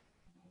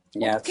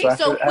 Yeah. Okay,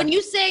 so when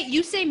you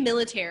say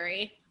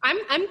military,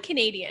 I'm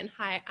Canadian.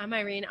 Hi, I'm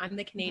Irene. I'm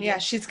the Canadian. Yeah,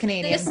 she's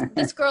Canadian.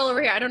 This girl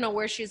over here, I don't know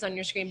where she's on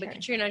your screen, but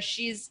Katrina,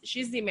 she's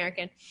the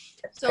American.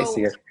 So I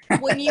see her.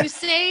 when you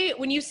say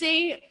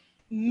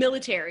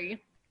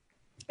military,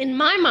 in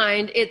my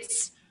mind,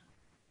 is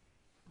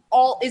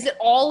it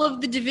all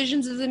of the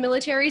divisions of the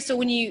military? So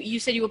when you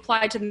said you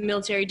applied to the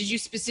military, did you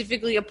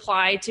specifically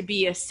apply to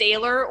be a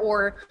sailor,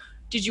 or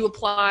did you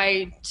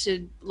apply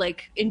to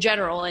in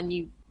general? And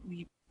you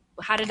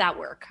how did that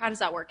work? How does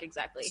that work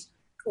exactly?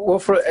 Well,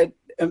 for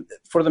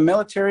the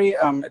military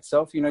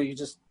itself, you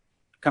just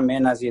come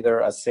in as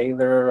either a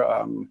sailor,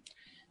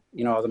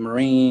 the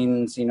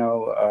Marines, in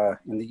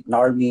the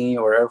Army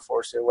or Air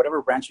Force or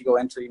whatever branch you go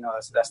into,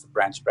 that's the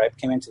branch. But I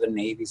came into the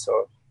Navy,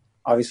 so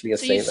obviously a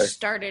sailor. So you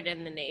started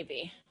in the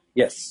Navy.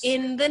 Yes.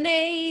 In the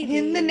Navy.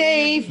 In the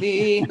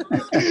Navy.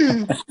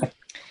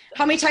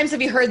 How many times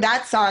have you heard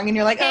that song and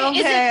you're like,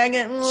 okay, I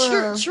get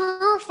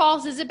true or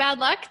false? Is it bad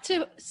luck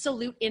to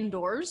salute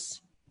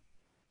indoors?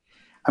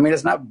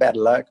 It's not bad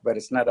luck, but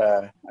it's not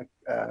a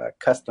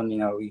custom. We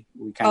kind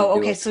of. Oh,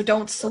 okay. So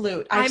don't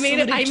salute. I made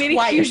a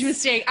huge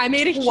mistake. I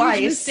made a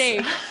huge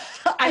mistake.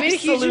 I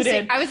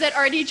was at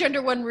RDH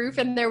Under One Roof,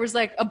 and there was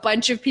a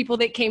bunch of people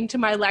that came to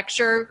my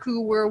lecture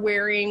who were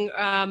wearing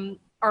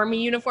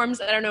Army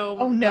uniforms. I don't know.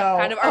 Oh no!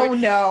 Kind of Army. Oh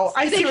no!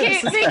 They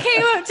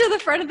came up to the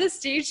front of the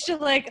stage to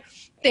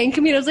thank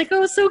me. And I was like,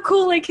 oh, so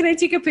cool. Can I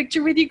take a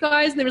picture with you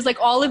guys? And there was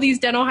all of these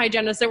dental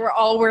hygienists that were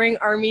all wearing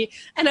Army,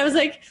 and I was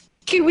like,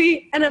 can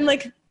we? And I'm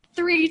like,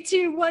 3,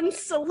 2, 1,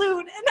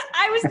 salute. And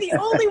I was the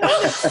only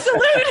one that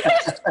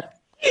saluted.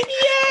 Yay!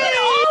 And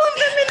all of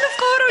them in the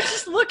photo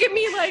just look at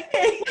me like,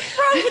 what's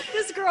wrong with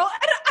this girl?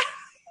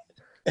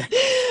 And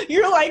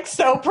You're like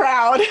so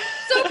proud.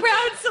 so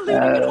proud,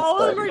 saluting, and all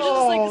of them are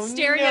just like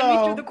staring at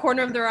me through the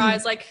corner of their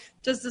eyes, like,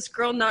 does this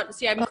girl not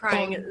see I'm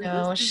crying?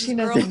 No, she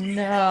doesn't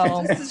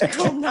know. Does this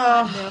girl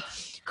not know?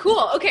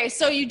 Cool. Okay,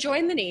 so you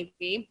joined the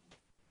Navy.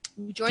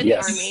 You joined the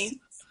Army.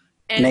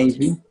 And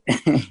Navy.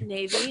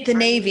 Navy. The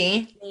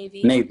Army,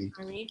 Navy.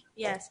 Army.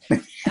 Yes.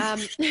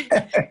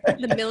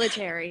 The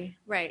military.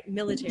 Right.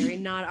 Military,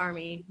 not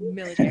Army.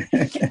 Military.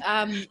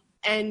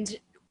 And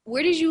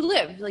where did you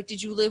live? Like,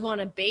 did you live on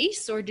a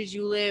base or did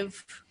you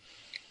live?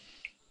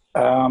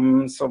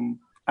 So,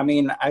 I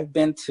mean, I've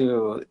been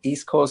to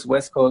East Coast,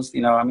 West Coast,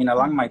 you know, I mean,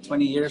 along my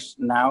 20 years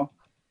now,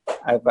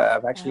 I've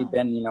actually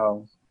been, you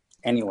know,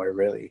 anywhere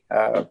really.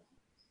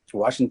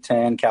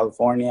 Washington,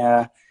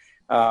 California,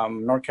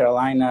 North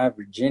Carolina,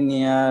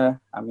 Virginia,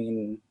 I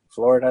mean,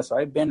 Florida. So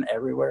I've been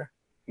everywhere,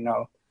 you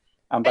know.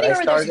 But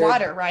anywhere there's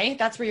water, right?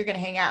 That's where you're going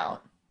to hang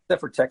out. Except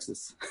for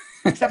Texas.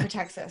 Except for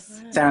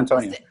Texas. San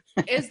Antonio.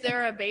 Is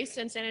there a base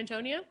in San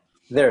Antonio?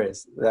 There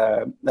is.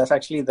 That's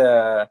actually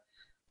the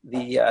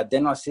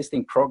dental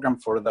assisting program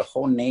for the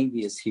whole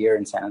Navy is here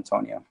in San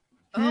Antonio.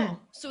 Oh,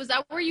 so is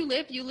that where you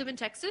live? You live in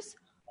Texas?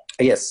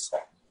 Yes,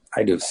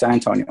 I do. San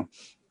Antonio.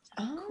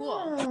 Oh,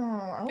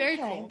 cool. Very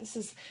cool. This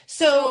is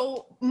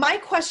so. My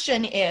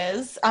question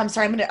is, I'm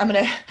sorry.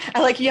 I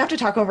like you have to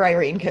talk over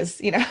Irene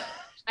because you know.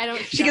 I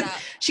don't. She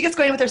gets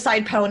going with her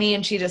side pony,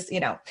 and she just you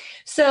know.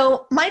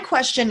 So my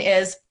question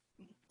is,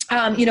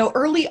 you know,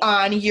 early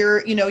on,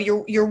 you're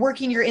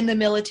working, you're in the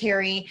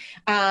military,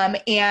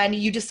 and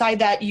you decide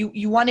that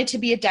you wanted to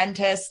be a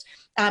dentist.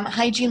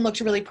 Hygiene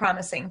looked really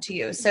promising to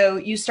you. So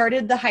you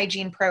started the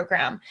hygiene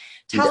program.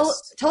 Tell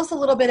us a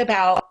little bit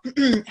about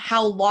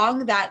how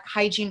long that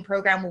hygiene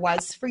program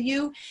was for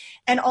you.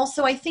 And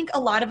also, I think a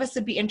lot of us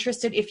would be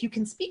interested if you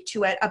can speak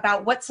to it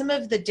about what some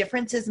of the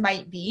differences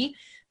might be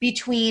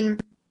between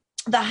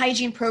the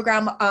hygiene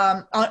program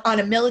on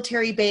a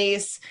military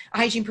base, a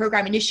hygiene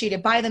program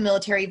initiated by the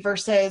military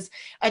versus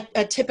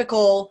a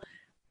typical,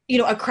 you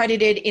know,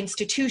 accredited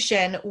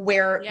institution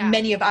where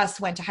many of us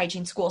went to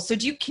hygiene school. So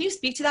can you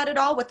speak to that at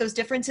all, what those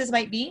differences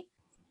might be?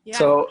 Yeah.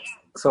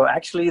 So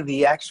actually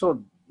the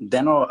actual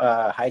dental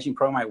hygiene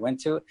program I went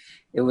to,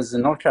 it was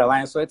in North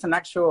Carolina. So it's an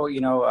actual,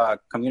 you know,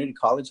 community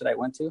college that I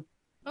went to.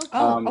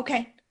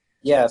 Okay.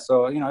 Yeah.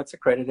 So, you know, it's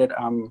accredited,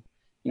 you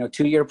know,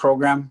 2-year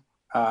program.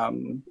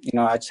 You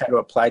know, I just had to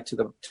apply to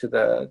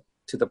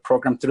the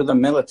program through the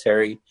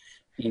military,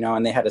 you know,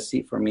 and they had a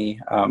seat for me.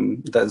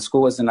 The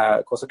school was in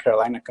Coastal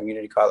Carolina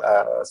Community College,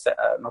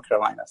 North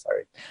Carolina,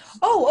 sorry.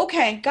 Oh,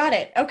 okay. Got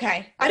it.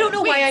 Okay. I don't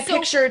know why I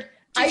pictured.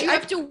 Did you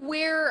have to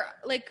wear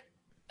like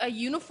a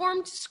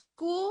uniform to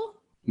school?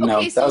 No,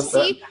 okay, so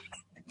see,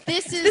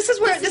 this is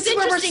where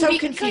we're so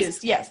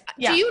confused. Yes.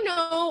 Yeah. Do you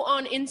know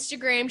on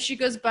Instagram she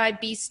goes by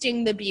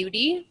Beasting the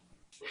Beauty?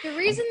 The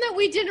reason that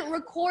we didn't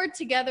record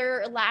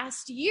together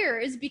last year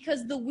is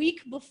because the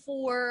week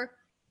before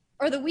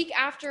or the week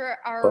after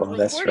our recording,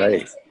 that's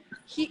right.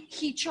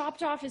 he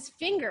chopped off his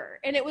finger,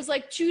 and it was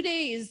like 2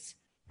 days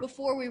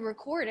before we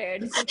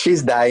recorded. So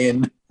she's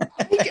dying.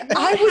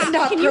 I was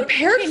not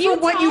prepared for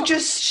what you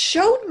just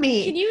showed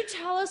me. Can you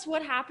tell us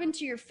what happened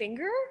to your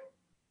finger?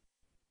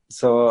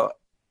 So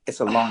it's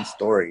a long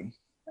story.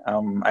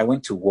 I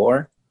went to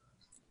war,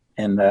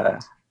 and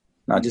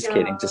no, just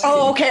kidding. Just kidding.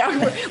 Okay.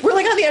 We're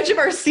like on the edge of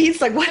our seats.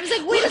 Like, what? I was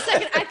like, wait a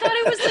second. I thought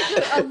it was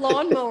like a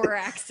lawnmower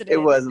accident.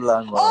 It was a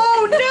lawnmower.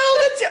 Oh no!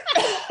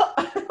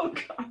 Oh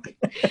god.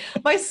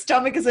 My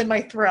stomach is in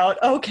my throat.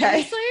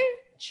 Okay. Seriously?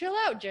 Chill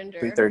out, Ginger.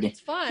 3:30. It's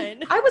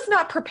fine. I was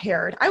not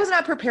prepared. I was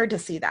not prepared to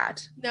see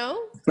that.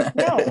 No?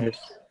 No.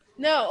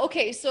 No.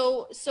 Okay.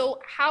 So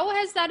how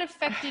has that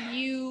affected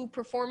you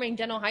performing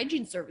dental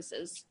hygiene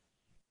services?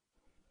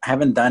 I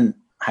haven't done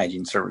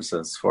hygiene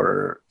services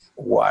for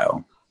a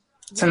while.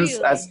 Since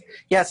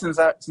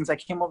I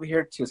came over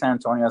here to San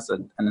Antonio as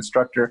an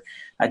instructor,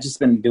 I've just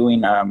been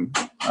doing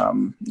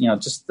you know,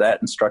 just that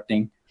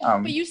instructing.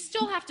 But you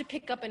still have to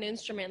pick up an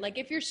instrument. Like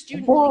if your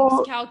student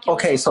leaves calculus.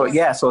 Okay, so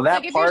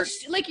that like part.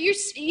 You're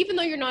even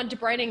though you're not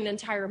debriding an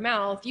entire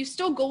mouth, you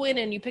still go in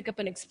and you pick up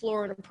an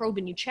explorer and a probe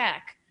and you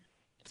check.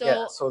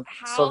 So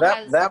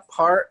that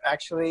part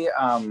actually,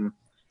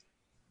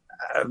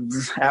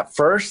 at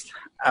first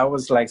I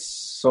was like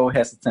so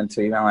hesitant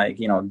to even like,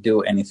 you know,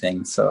 do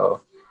anything.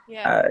 So.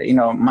 Yeah. You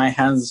know, my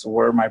hands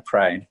were my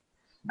pride,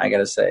 I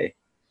gotta say.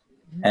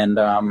 And,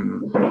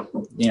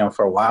 you know,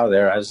 for a while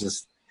there, I was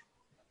just,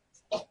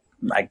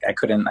 I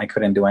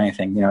couldn't do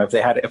anything. You know, if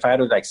I had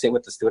to like sit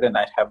with the student,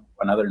 I'd have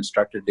another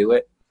instructor do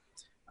it.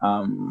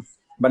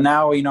 But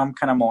now, you know, I'm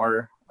kind of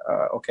more,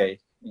 okay,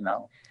 you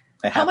know.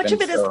 How much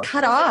of it is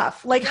cut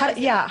off? Like,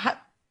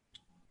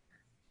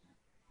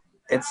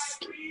 it's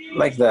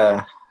like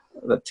the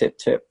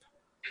tip.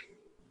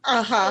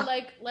 Uh-huh. So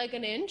like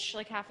an inch,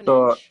 like half an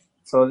inch.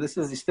 So this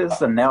is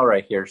a nail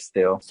right here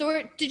still.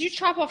 So did you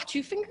chop off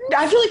 2 fingers?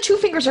 I feel like 2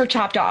 fingers are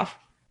chopped off.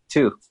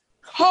 2.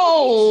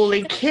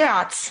 Holy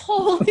cats.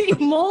 Holy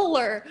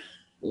molar.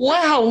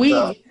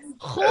 Wow.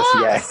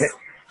 Yeah,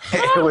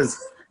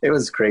 it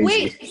was crazy.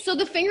 Wait, so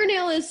the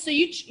fingernail is, so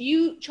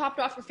you chopped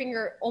off your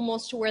finger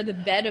almost to where the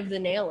bed of the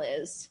nail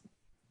is?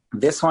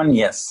 This one,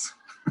 yes.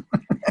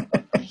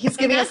 He's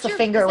giving us the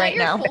finger right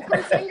now.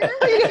 Fulcrum finger?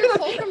 That's your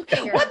fulcrum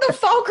finger. What the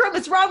fulcrum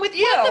is wrong with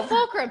you? What the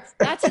fulcrum?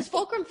 That's his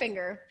fulcrum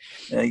finger.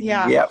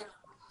 Yeah. Yep.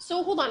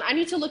 So hold on, I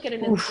need to look at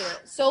an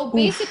instrument. So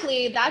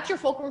basically, that's your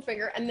fulcrum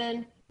finger, and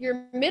then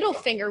your middle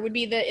finger would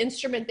be the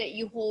instrument that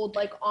you hold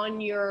like on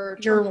your.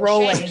 You're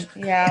rolling. Shank.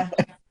 Yeah.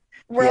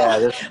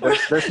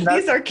 There's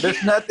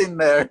nothing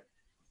there.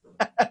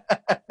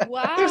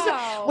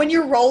 Wow. When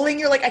you're rolling,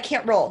 you're like, I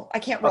can't roll.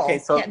 Okay,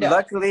 so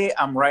luckily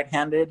I'm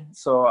right-handed,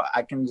 so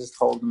I can just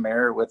hold the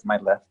mirror with my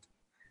left.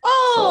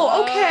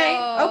 Oh,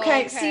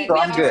 okay. See, so we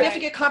have to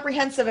get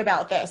comprehensive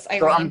about this.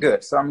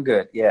 Irene. So I'm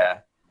good. Yeah.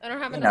 I don't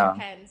have enough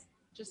pens.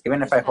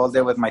 Even if I hold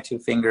it with my 2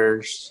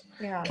 fingers,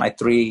 my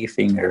 3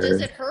 fingers.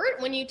 Does it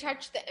hurt when you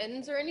touch the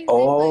ends or anything?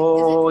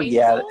 Oh,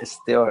 yeah, it's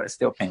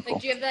still painful.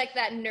 Like, do you have like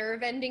that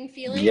nerve ending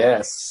feeling?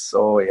 Yes.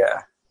 Oh,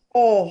 yeah.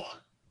 Oh.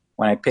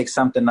 When I pick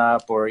something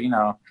up, or I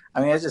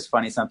mean, it's just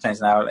funny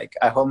sometimes now. Like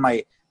I hold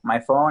my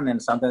phone, and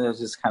sometimes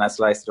it just kind of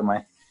slides through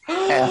my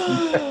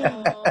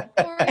hand.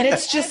 And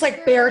it's just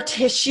like bare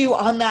tissue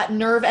on that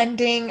nerve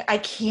ending. I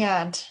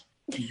can't.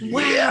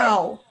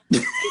 Wow.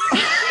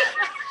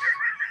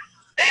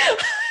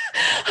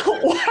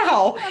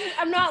 Wow.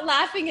 I'm not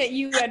laughing at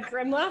you, Edgar.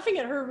 I'm laughing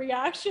at her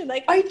reaction.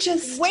 Like, way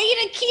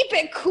to keep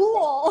it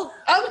cool.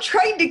 I'm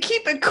trying to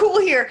keep it cool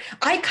here.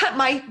 I cut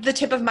the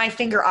tip of my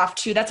finger off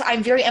too.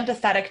 I'm very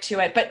empathetic to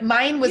it, but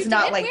mine was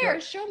not like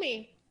yours. Show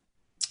me.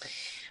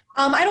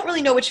 I don't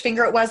really know which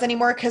finger it was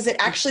anymore because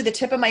the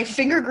tip of my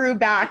finger grew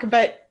back,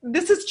 but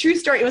this is true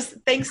story. It was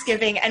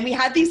Thanksgiving and we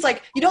had these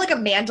like a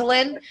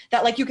mandolin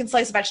that like you can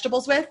slice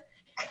vegetables with.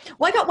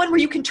 Well, I got one where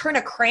you can turn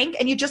a crank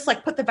and you just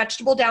like put the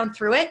vegetable down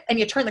through it and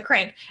you turn the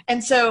crank.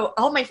 And so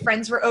all my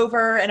friends were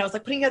over and I was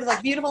like putting together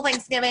like beautiful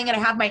Thanksgiving and I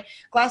have my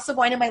glass of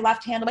wine in my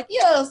left hand. I'm like,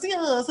 yes,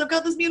 I've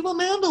got this beautiful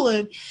mandolin.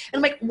 And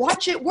I'm like,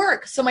 watch it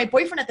work. So my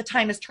boyfriend at the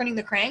time is turning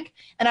the crank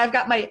and I've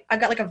got like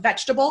a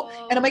vegetable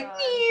and I'm like,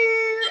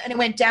 and it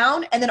went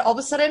down. And then all of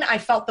a sudden I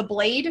felt the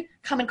blade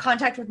come in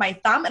contact with my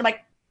thumb and I'm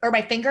like, or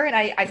my finger. And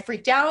I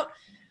freaked out.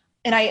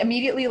 And I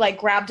immediately like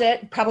grabbed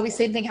it. Probably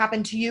same thing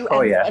happened to you.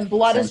 And, and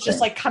blood is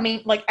just like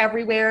coming like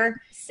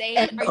everywhere.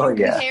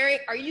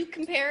 Are you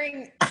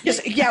comparing?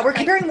 We're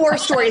comparing war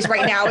stories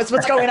right now. Is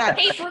what's going on.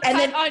 Paper and cut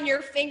then on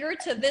your finger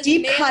to this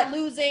deep man cut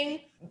losing.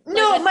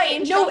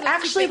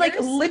 Actually, like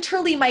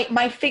literally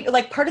my finger,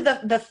 like part of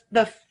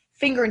the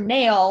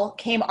fingernail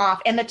came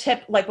off and the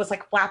tip like was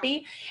like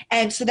flappy.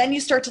 And so then you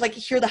start to like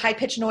hear the high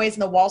pitched noise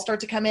and the walls start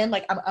to come in.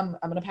 Like I'm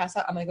going to pass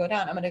out. I'm going to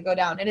go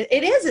down. And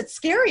it's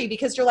scary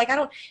because you're like,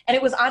 and it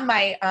was on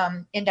my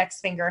index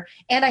finger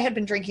and I had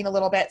been drinking a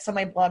little bit. So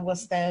my blood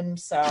was thin.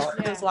 So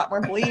there was a lot more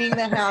bleeding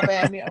that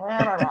happened.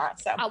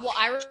 So. Well,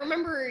 I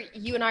remember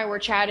you and I were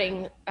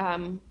chatting,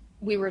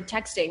 we were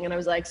texting and I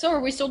was like, so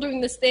are we still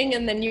doing this thing?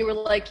 And then you were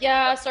like,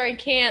 yeah, sorry, I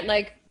can't,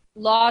 like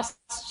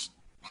lost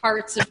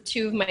parts of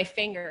 2 of my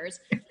fingers.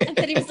 And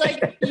then he was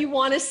like, you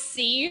want to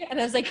see? And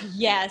I was like,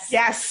 yes.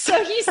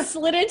 So he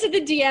slid into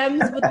the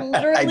DMs with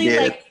literally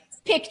like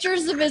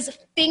pictures of his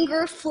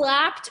finger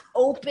flapped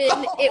open.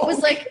 It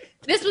was like,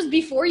 this was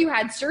before you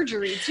had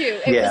surgery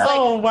too. It was like,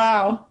 oh,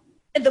 wow.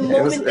 At the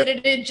moment that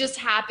it had just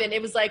happened,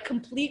 it was like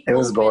complete. It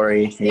was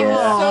gory. It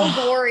was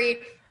so gory.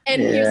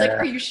 And he was like,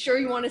 are you sure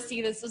you want to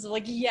see this? I was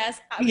like, yes,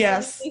 absolutely.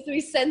 Yes. So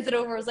he sends it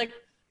over. I was like,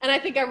 and I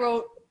think I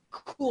wrote,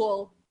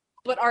 cool,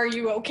 but are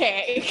you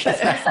okay?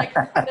 Because I was like,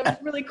 that was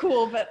really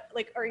cool, but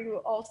like, are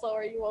you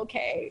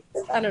okay?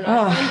 I don't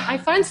know. I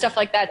find stuff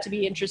like that to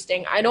be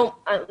interesting.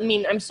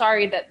 I'm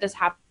sorry that this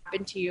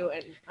happened to you,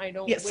 and I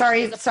don't. Yeah,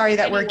 sorry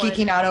that we're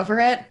geeking out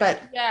over it,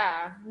 but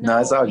no,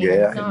 it's all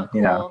good.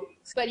 Cool.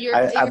 But you're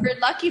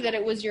lucky that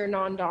it was your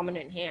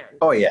non-dominant hand.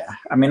 Oh yeah,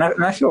 I mean,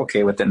 I feel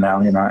okay with it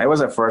now. It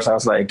was at first I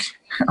was like,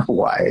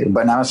 why?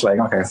 But now it's like,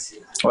 okay,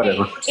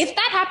 whatever. Hey, if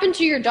that happened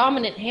to your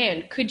dominant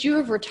hand, could you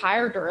have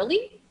retired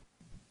early?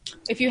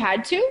 If you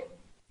had to?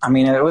 I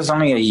mean, it was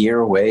only a year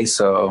away,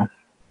 so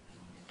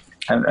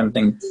I don't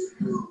think.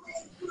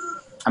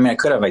 I mean, I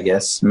could have, I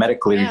guess,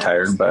 medically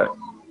retired, but.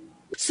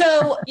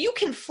 So you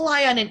can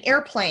fly on an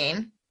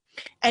airplane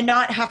and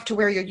not have to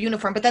wear your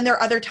uniform, but then there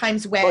are other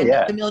times when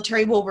the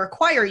military will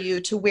require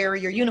you to wear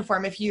your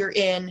uniform if you're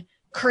in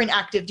current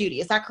active duty.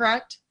 Is that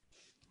correct?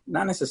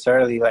 Not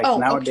necessarily. Like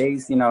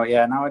nowadays,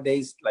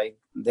 nowadays, like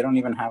they don't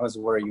even have us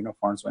wear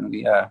uniforms when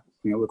we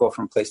go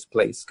from place to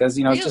place because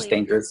it's just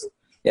dangerous.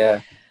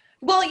 Yeah.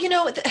 Well,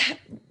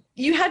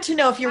 you had to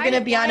know if you were going to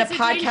be on a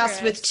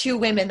podcast with 2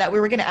 women that we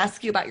were going to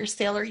ask you about your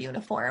sailor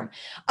uniform.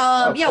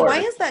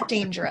 Why is that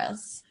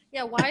dangerous?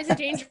 Yeah, why is it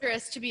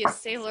dangerous to be a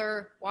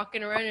sailor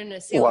walking around in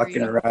a sailor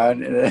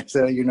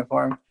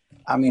uniform?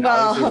 I mean,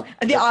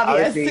 the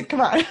obvious. Come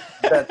on.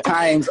 The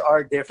times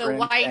are different.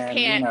 The white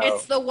pants.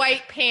 It's the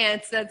white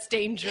pants that's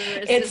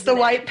dangerous. It's the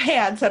white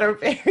pants that are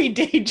very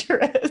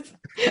dangerous.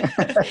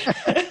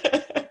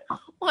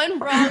 One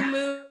wrong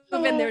move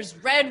and there's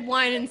red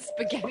wine and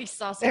spaghetti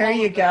sauce. There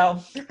you go.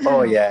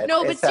 Oh yeah.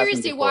 No, but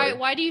seriously,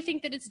 why do you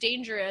think that it's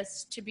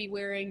dangerous to be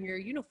wearing your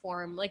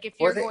uniform? Like if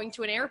you're going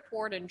to an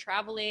airport and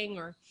traveling,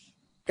 or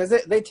because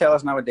they tell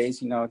us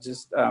nowadays,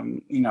 just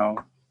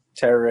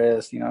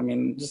terrorists, I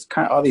mean, just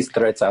kind of all these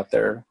threats out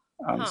there.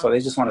 So they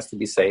just want us to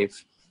be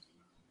safe.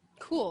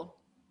 Cool.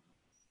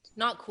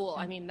 Not cool.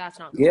 I mean, that's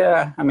not cool.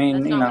 Yeah, I mean,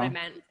 that's not what I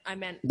meant. I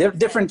meant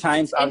different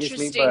times,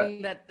 obviously.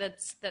 Interesting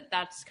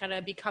that's kind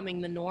of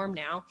becoming the norm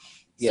now.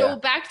 Yeah. So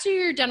back to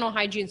your dental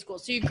hygiene school.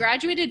 So you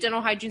graduated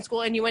dental hygiene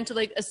school and you went to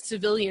like a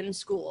civilian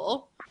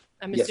school.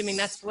 I'm assuming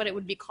that's what it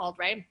would be called,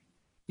 right?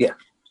 Yeah.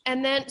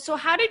 And then, so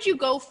how did you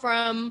go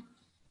from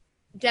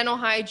dental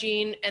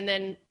hygiene, and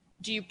then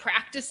do you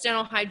practice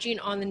dental hygiene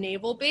on the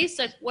naval base?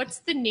 Like, what's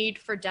the need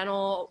for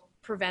dental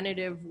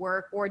preventative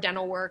work or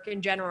dental work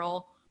in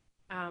general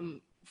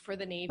for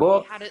the Navy?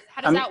 Well, how does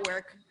that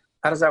work?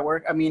 How does that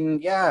work? I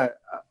mean,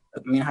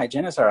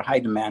 hygienists are high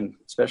demand,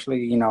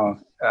 especially,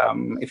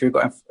 if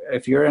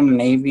you're in the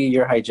Navy,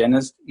 you're a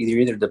hygienist, you're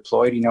either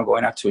deployed,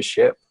 going out to a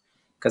ship,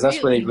 because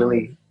that's where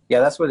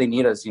that's where they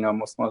need us,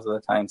 most of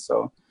the time.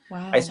 So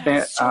wow, I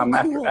spent,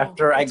 cool.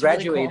 after I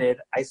graduated, really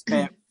cool. I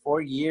spent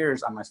 4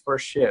 years on my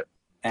first ship,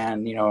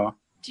 and,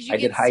 I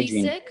did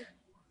hygiene. Seasick?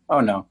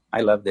 Oh no,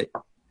 I loved it.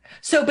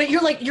 So, but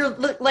you're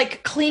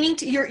like cleaning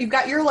you've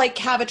got your like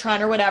Cavitron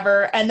or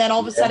whatever, and then all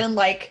of a sudden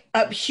like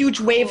a huge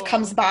wave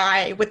comes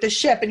by with the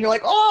ship, and you're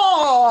like,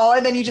 oh,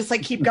 and then you just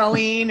like keep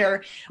going,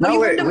 or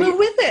you learn to move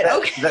with it.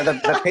 Okay.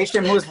 The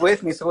patient moves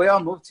with me, so we all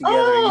move together.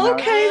 Oh,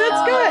 okay,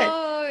 that's good.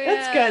 Oh,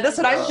 That's good. That's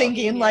what I'm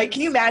thinking. Like,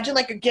 can you imagine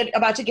like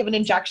about to give an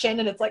injection,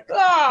 and it's like,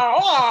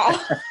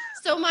 oh.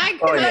 So my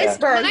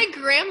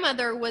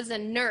grandmother was a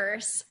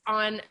nurse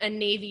on a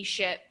Navy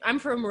ship. I'm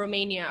from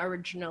Romania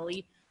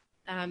originally.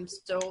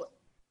 So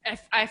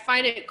I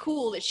find it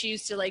cool that she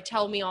used to like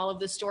tell me all of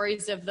the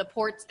stories of the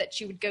ports that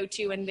she would go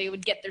to, and they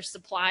would get their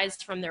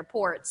supplies from their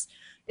ports.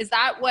 Is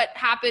that what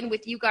happened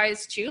with you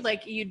guys too?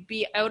 Like you'd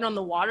be out on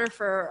the water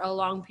for a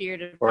long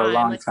period of time? For a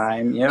long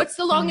time, yeah. What's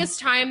the longest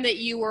time that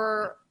you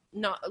were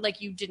not,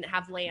 like you didn't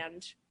have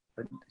land?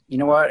 You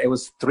know what? It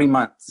was 3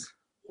 months.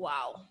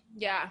 Wow.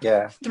 Yeah.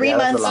 Yeah. 3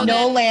 months,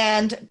 no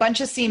land,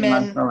 bunch of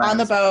seamen on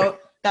the boat.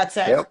 That's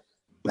it. Yep.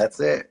 That's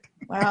it.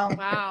 Wow.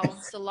 Wow.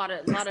 It's a lot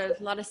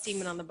of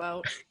semen on the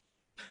boat.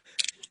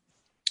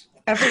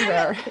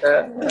 Everywhere.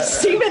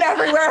 Semen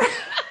everywhere.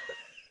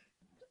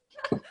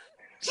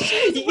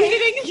 She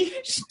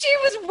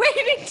was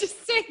waiting to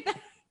say that.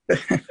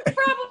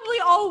 Probably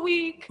all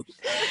week.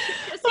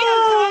 See,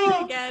 I'm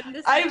crying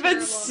again. I've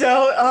been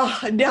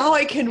now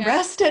I can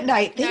rest at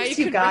night. Thanks,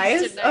 you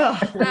guys. Oh,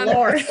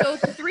 Lord. So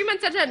 3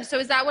 months at a time. So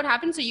is that what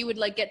happened? So you would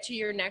like get to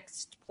your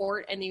next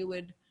port, and you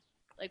would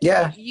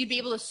you'd be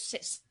able to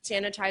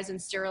sanitize and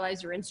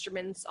sterilize your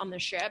instruments on the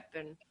ship,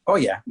 and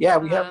we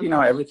have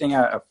everything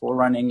a full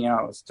running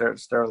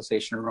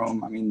sterilization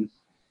room. I mean,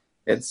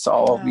 it's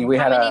all. I mean, we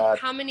had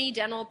how many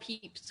dental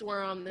peeps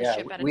were on the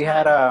ship at a time? We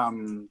had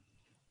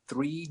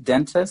 3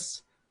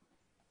 dentists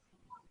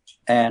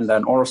and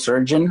an oral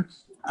surgeon,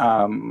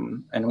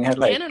 and we had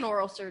and an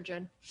oral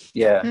surgeon.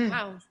 Yeah.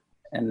 Wow.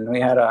 And we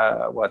had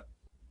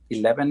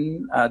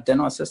 11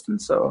 dental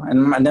assistants. So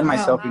and then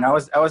myself, I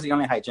was the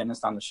only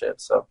hygienist on the ship.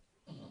 So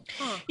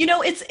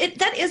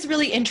that is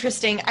really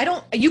interesting.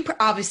 You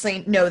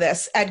obviously know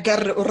this,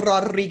 Edgar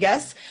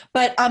Rodriguez,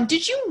 but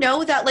did you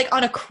know that like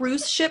on a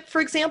cruise ship, for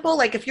example,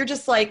 like if you're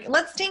just like,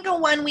 let's take a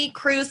 1 week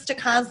cruise to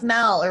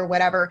Cozumel or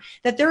whatever,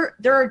 that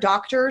there are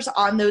doctors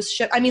on those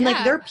ships. I mean,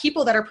 like there are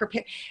people that are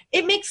prepared.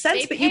 It makes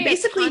sense, but you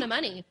basically a ton of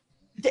money.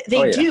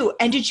 They do.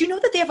 And did you know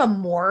that they have a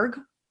morgue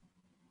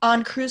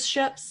on cruise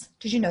ships?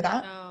 Did you know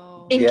that? No.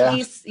 In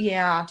case,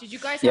 Did you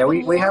guys have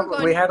we have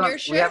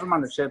them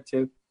on the ship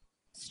too.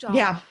 Stop.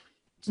 Yeah.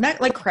 Isn't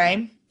that like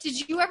crime?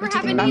 Did you ever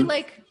have any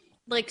like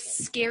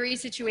scary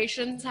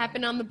situations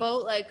happen on the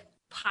boat, like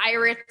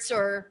pirates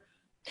or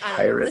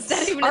pirates?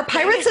 Are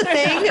pirates a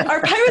thing?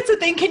 Are pirates a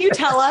thing? Can you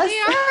tell us? They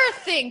are a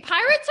thing.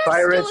 Pirates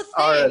are still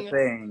a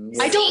thing.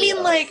 Yeah. I don't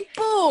mean like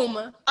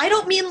boom. I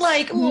don't mean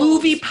like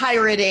movie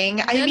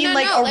pirating. I mean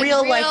a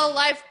real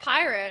life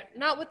pirate,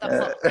 not with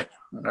the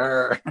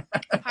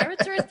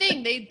Pirates are a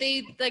thing.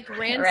 They like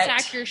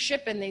ransack your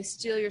ship and they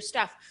steal your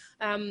stuff.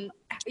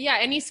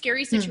 Any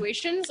scary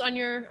situations on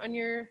your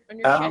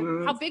ship?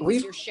 How big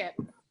was your ship?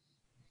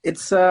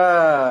 It's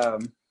how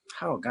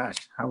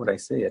would I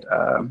say it?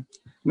 I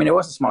mean, it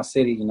was a small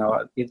city,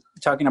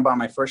 talking about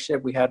my first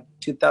ship, we had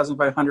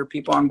 2,500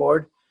 people on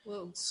board.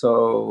 Whoa.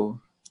 So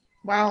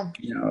wow,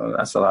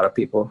 that's a lot of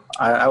people.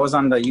 I was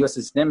on the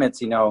USS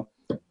Nimitz,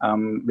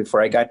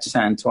 before I got to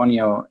San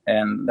Antonio,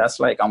 and that's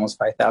like almost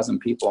 5,000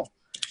 people.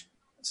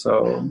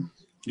 So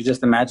you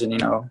just imagine,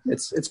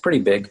 it's pretty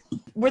big.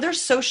 Were there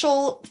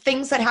social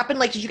things that happened?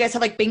 Like, did you guys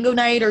have like bingo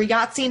night or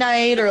Yahtzee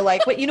night or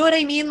like, what, you know what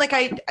I mean? Like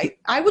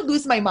I would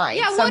lose my mind.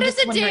 Yeah. So what does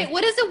a day?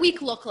 What does a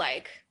week look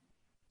like?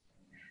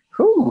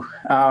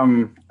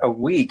 A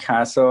week,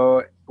 huh?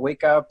 So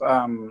wake up,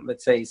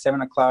 let's say 7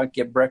 o'clock,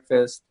 get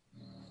breakfast,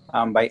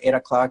 By 8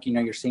 o'clock,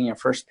 you're seeing your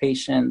first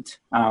patient.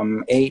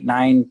 8,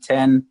 9,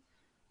 10,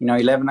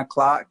 11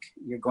 o'clock,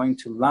 you're going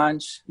to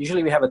lunch.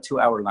 Usually we have a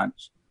 2-hour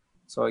lunch.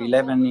 So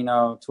 11,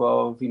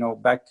 12,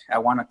 back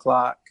at 1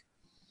 o'clock,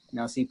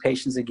 see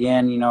patients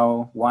again,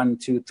 1,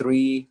 2,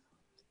 3,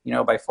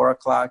 by 4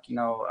 o'clock,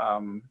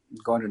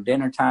 going to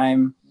dinner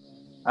time,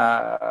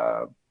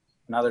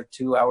 another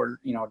 2-hour,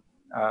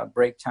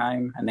 break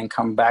time, and then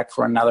come back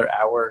for another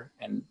hour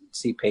and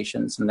see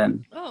patients, and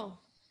then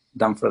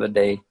done for the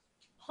day.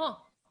 Huh.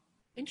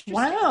 Interesting.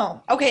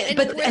 Wow. Okay.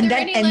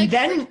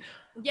 Then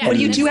what do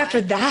you do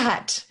after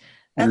that?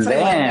 That's what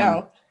I want to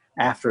know.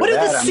 What do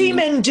the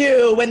seamen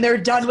do when they're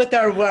done with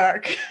their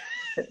work?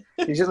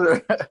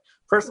 Usually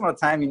personal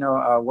time,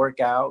 work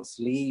out,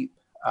 sleep,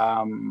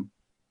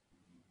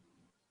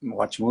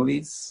 watch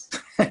movies,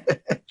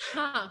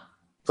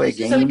 play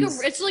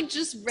games. It's like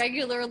just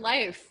regular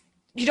life.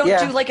 You don't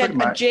do like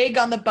a jig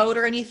on the boat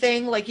or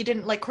anything? Like you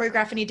didn't like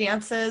choreograph any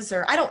dances,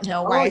 or I don't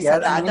know why I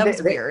said that. That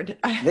was weird.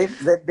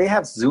 They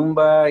have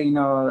Zumba,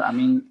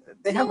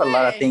 they have a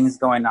lot of things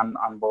going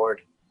on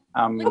board.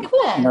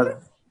 Cool.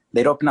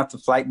 They'd open up the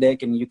flight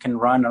deck and you can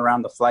run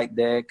around the flight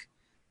deck.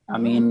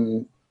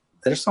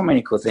 There's so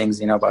many cool things,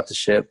 about the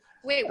ship.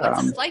 Wait,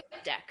 what's the flight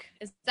deck?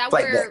 Is that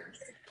where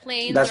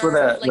planes That's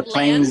where the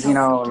planes,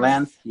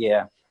 land?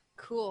 Yeah.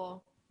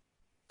 Cool.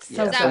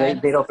 So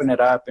they'd open it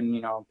up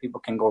and, people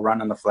can go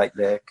run on the flight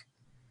deck,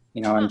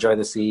 enjoy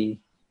the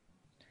sea.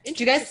 Do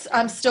you guys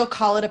still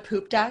call it a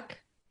poop deck?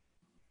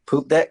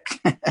 Poop deck?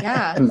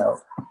 Yeah.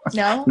 No?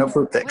 No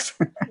poop decks.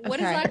 What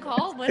is that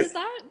called? What is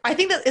that? I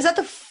think is that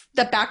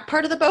the back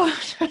part of the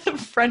boat or the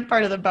front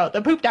part of the boat?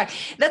 The poop deck.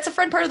 That's the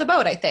front part of the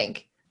boat, I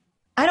think.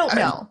 I don't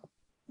know.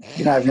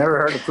 I've never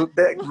heard of poop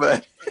deck,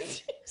 but...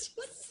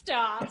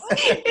 Stop.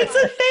 It's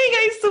a thing,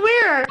 I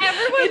swear.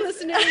 Everyone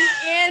listening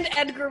and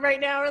Edgar right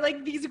now are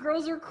like, these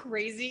girls are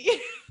crazy.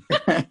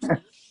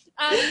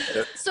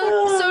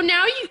 So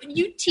now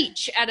you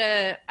teach at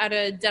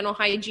a dental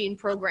hygiene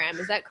program,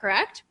 is that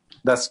correct?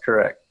 That's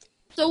correct.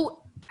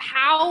 So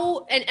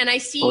how, and I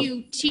see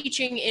you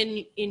teaching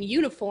in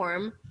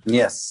uniform.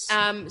 Yes.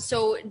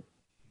 So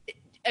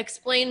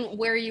explain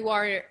where you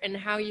are and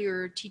how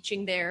you're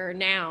teaching there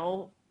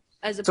now,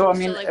 as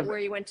opposed to where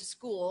you went to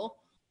school.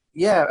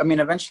 Yeah,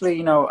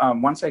 eventually,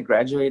 once I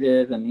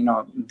graduated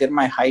and, did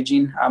my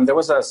hygiene, there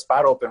was a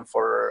spot open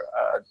for,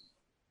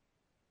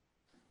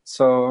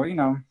 so,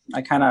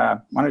 I kind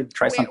of wanted to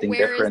try something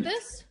different. Where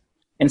is this?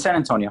 In San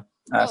Antonio,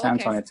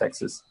 Antonio,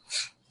 Texas.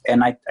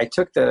 And I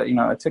took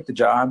the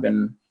job,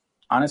 and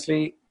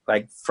honestly,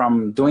 like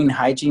from doing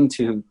hygiene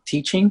to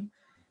teaching,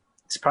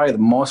 it's probably the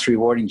most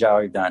rewarding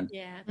job I've done.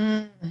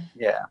 Yeah.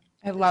 Yeah.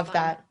 I love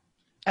that.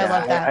 I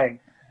love that.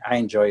 I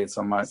enjoy it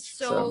so much.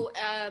 So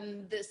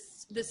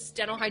this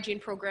dental hygiene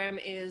program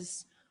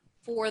is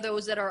for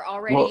those that are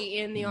already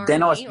in the Army?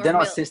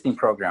 Dental assisting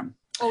program.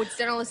 Oh, it's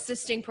dental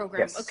assisting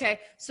program. Yes.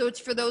 Okay. So it's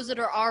for those that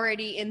are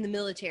already in the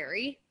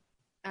military.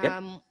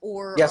 Yep.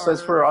 So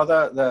it's for all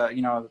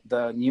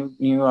the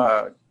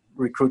new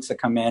recruits that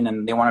come in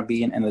and they want to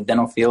be in the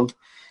dental field.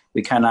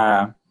 We kind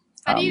of...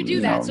 How do you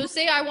do that? So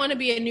say I want to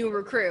be a new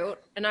recruit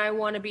and I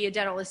want to be a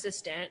dental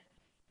assistant.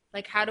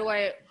 Like,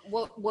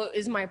 what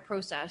is my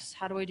process?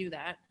 How do I do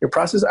that? Your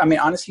process,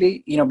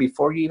 honestly,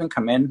 before you even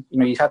come in,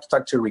 you have to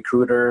talk to a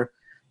recruiter.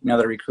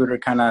 The recruiter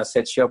kind of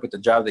sets you up with the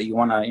job that you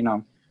want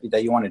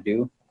to,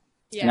 do.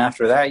 Yeah. And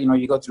after that,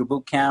 you go through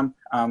boot camp.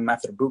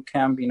 After boot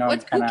camp,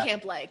 what's boot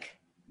camp like?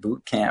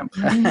 Boot camp.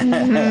 Do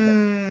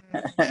I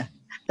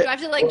have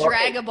to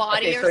drag a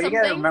body or something? So you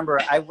got to remember,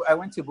 I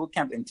went to boot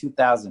camp in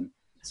 2000.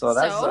 So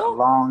that's a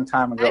long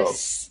time ago. I'm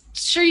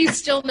sure you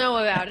still know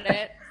about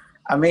it.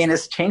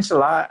 It's changed a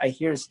lot. I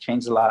hear it's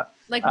changed a lot.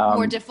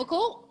 More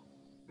difficult?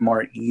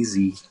 More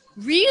easy.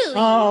 Really?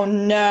 Oh,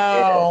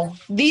 no.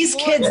 These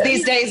kids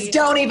these days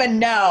don't even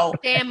know.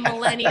 Damn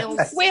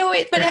millennials.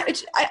 Wait.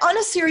 But on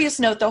a serious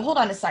note, though, hold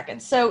on a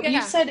second. So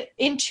you said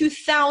in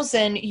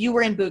 2000 you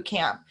were in boot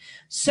camp.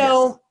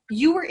 So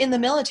you were in the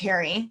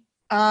military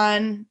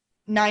on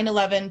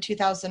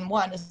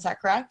 9/11/2001. Is that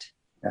correct?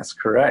 That's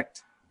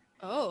correct.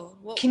 Oh.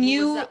 Well,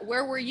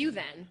 where were you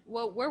then?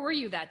 Where were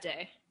you that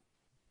day?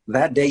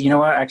 That day, you know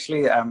what?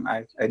 Actually,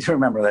 I do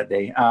remember that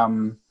day.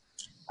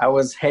 I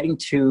was heading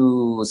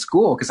to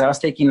school because I was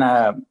taking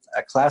a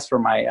class for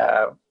my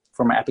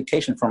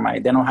application for my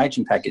dental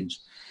hygiene package.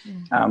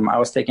 Mm-hmm. I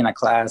was taking a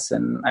class,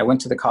 and I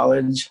went to the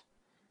college,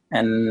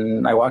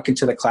 and I walk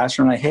into the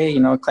classroom like, hey,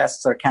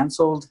 classes are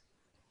canceled.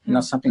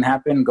 Something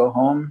happened. Go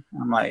home.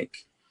 I'm like,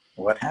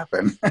 what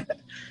happened?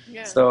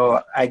 Yeah.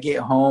 So I get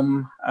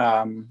home.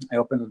 I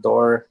open the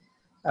door.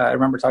 I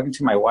remember talking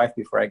to my wife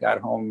before I got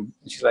home.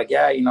 She's like,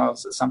 yeah,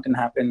 something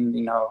happened,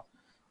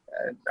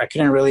 I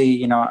couldn't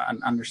really,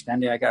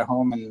 understand it. I got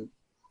home and,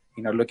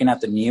 looking at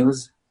the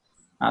news,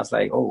 I was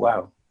like, oh,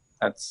 wow,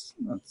 that's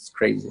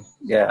crazy.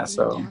 Yeah.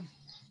 So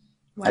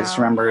wow. I just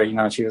remember,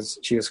 she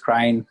was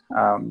crying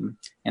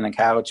in the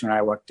couch when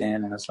I walked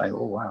in, and it's like,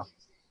 oh, wow.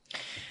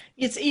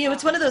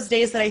 It's one of those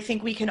days that I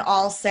think we can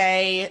all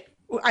say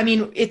I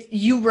mean,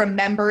 you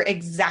remember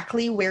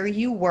exactly where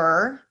you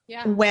were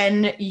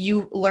when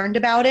you learned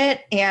about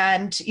it.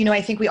 And, you know,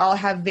 I think we all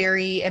have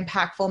very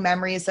impactful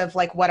memories of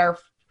like what our,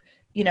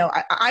 you know,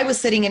 I was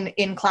sitting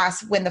in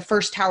class when the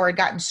first tower had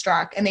gotten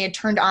struck, and they had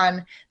turned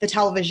on the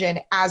television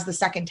as the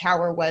second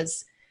tower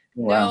was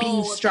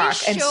being struck.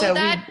 They and so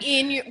that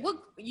you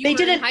they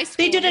didn't, in high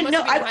school. they didn't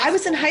know. I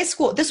was in high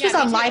school. This was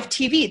on live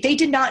TV. They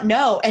did not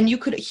know. And you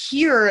could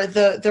hear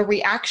the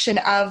reaction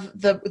of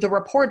the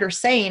reporter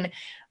saying,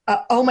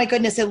 oh my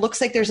goodness, it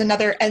looks like there's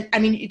another. And I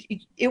mean,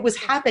 it was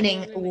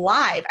happening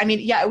live. I mean,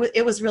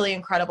 it was really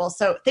incredible.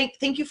 So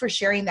thank you for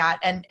sharing that.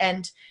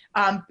 And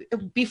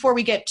before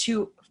we get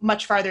too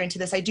much farther into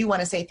this, I do want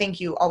to say thank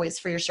you always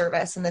for your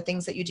service and the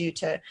things that you do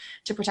to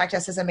protect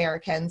us as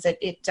Americans.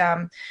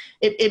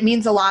 It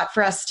means a lot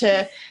for us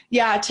to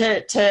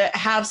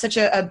have such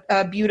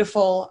a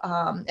beautiful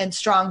and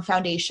strong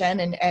foundation,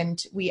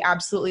 and we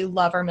absolutely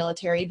love our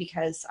military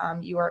because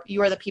you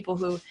are the people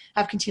who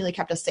have continually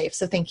kept us safe.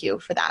 So thank you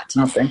for that.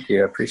 No, thank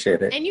you. I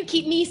appreciate it. And you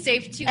keep me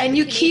safe too. And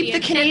you keep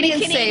the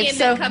Canadians safe.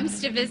 So comes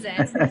to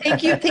visit.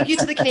 Thank you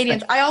to the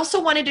Canadians. I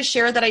also wanted to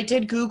share that I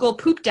did Google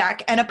poop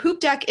deck, and a poop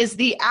deck is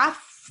the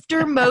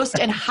aftermost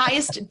and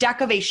highest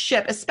deck of a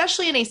ship,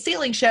 especially in a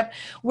sailing ship,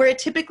 where it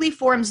typically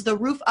forms the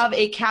roof of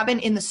a cabin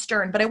in the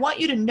stern. But I want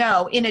you to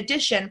know, in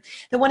addition,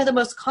 that one of the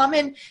most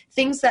common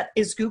things that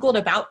is Googled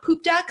about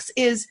poop decks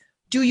is,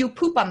 do you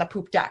poop on the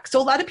poop deck?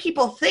 So a lot of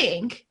people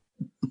think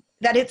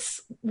that it's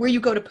where you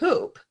go to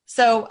poop.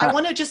 So I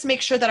want to just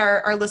make sure that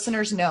our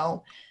listeners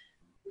know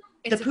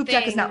the poop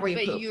deck is not where you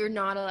poop. But you're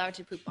not allowed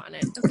to poop on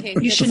it. Okay.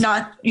 You should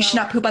not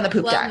poop on the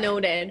poop deck. Well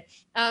noted.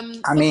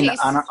 I mean,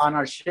 on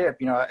our ship,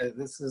 you know,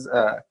 this is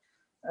a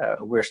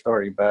weird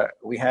story, but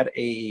we had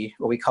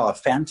what we call a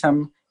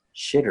phantom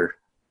shitter.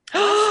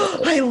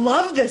 I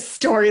love this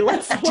story.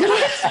 Let's do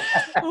it.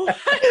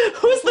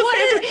 Who's the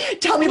phantom?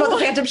 Tell me about the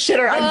phantom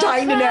shitter. I'm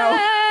dying to know.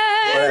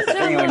 Well, that's the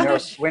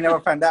thing. We never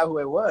found out who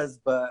it was,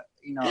 but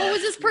you know. What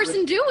was this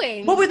person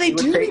doing? What were they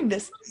doing?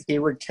 He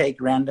would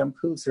take random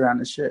poops around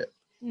the ship.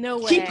 No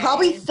way. He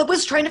probably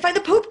was trying to find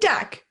the poop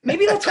deck.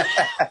 Maybe that's what.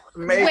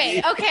 Maybe.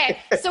 Wait, okay.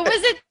 So was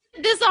it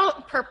this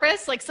on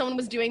purpose? Like someone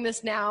was doing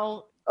this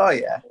now? Oh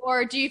yeah.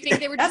 Or do you think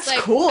they were just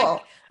that's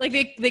cool? Like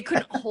they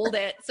couldn't hold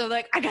it, so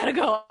like I gotta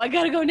go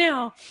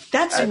now.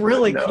 That's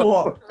really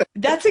cool.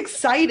 That's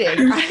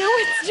exciting. No,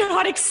 it's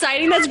not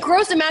exciting. That's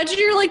gross. Imagine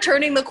you're like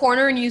turning the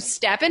corner and you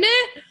step in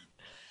it.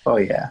 Oh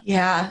yeah.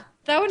 Yeah.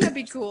 That would not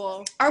be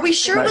cool. Are we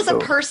sure it was a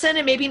person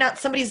and maybe not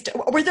somebody's?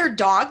 Were there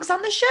dogs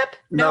on the ship?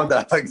 No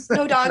dogs.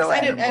 No dogs. No I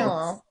don't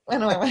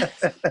know.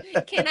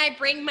 Can I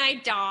bring my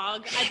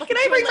dog? Can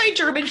I bring my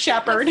German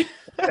Shepherd?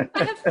 I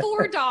have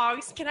 4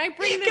 dogs. Can I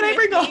bring them? Can I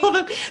bring all of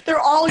them?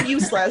 They're all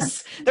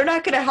useless. They're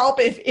not going to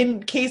help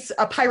in case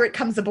a pirate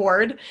comes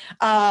aboard.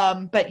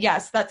 But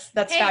yes, that's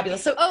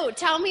fabulous. So,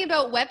 tell me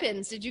about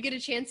weapons. Did you get a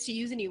chance to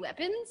use any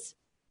weapons?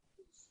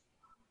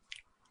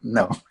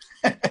 No.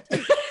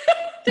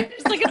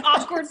 There's like an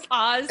awkward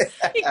pause.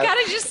 You kind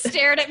of just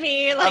stared at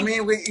me. Like, I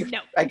mean,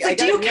 no.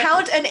 Do you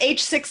count an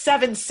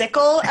H67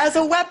 sickle as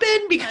a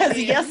weapon? Because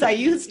yes, I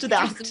used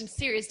that. Some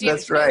serious damage.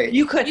 That's right.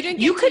 You could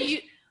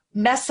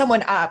mess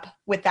someone up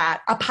with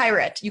that. A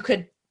pirate, you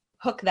could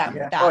hook them.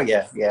 Yeah. With that. Oh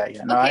yeah.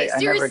 No, okay, I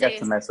never got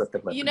to mess with the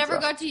weapons. You never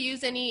got to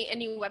use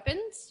any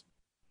weapons?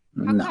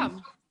 How No.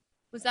 come?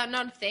 Was that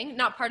not a thing?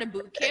 Not part of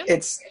boot camp?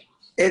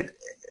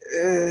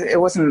 It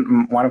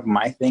wasn't one of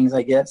my things,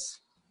 I guess.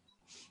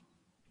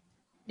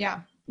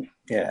 Yeah.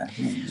 Yeah.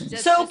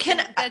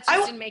 That just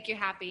didn't make you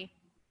happy.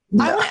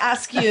 No. I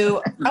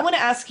want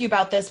to ask you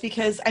about this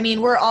because I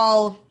mean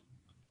I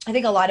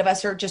think a lot of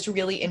us are just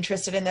really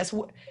interested in this.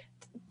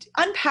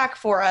 Unpack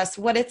for us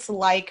what it's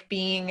like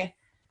being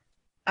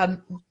a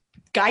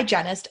guy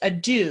hygienist, a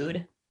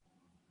dude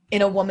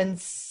in a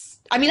woman's.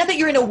 I mean, not that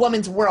you're in a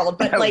woman's world,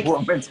 but like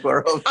woman's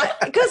world.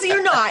 Because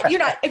you're not.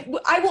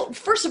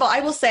 First of all,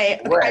 I will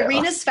say,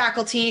 Irina's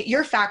faculty,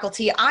 your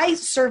faculty. I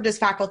served as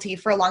faculty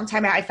for a long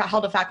time. I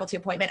held a faculty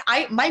appointment.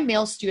 My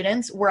male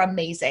students were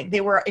amazing.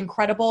 They were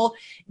incredible.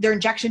 Their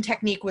injection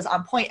technique was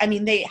on point. I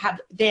mean, they have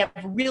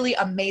really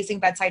amazing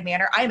bedside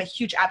manner. I am a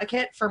huge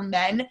advocate for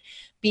men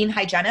being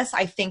hygienists.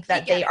 I think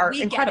that they are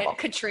incredible. Get it,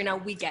 Katrina,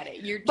 we get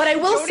it. But I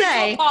will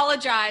say,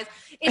 apologize.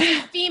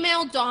 It's a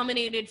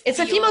female-dominated field. It's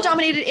a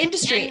female-dominated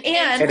industry,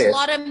 and a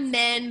lot of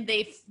men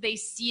they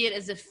see it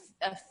as a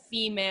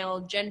female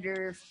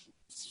gender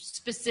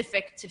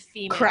specific to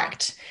female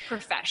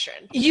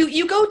profession.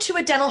 You go to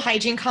a dental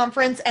hygiene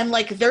conference and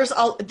like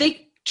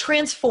they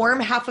transform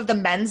half of the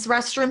men's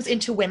restrooms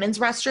into women's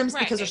restrooms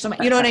because there's so much,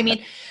 you know what I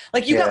mean?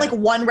 Like you got like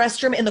one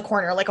restroom in the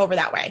corner, like over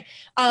that way.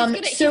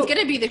 He's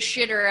gonna be the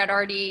shitter at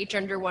RDH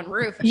under one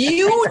roof.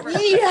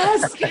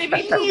 Yes. He's gonna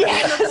be in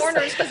the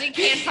corners because he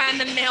can't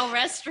find the male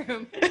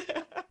restroom.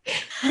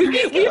 we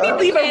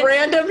leave a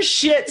random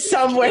shit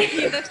somewhere.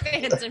 The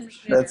phantom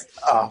shitter. That's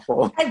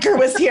awful. Edgar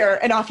was here,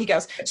 and off he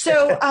goes.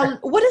 So,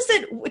 what is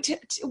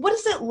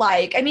it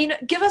like? I mean,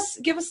 give us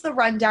the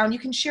rundown. You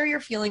can share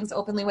your feelings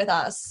openly with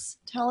us.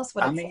 Tell us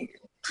what it's like.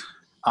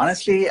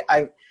 Honestly,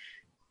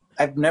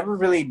 I've never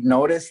really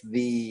noticed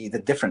the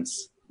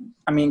difference.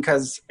 I mean,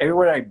 because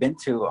everywhere I've been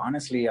to,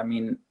 honestly, I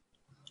mean,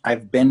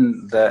 I've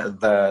been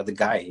the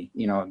guy,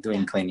 you know,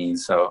 doing cleaning.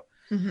 So,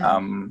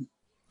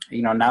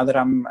 you know, now that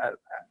I'm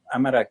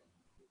at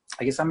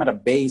a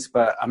base,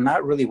 but I'm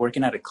not really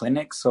working at a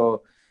clinic.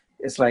 So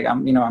it's like,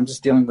 I'm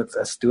just dealing with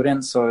a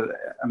student. So,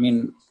 I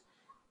mean,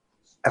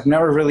 I've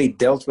never really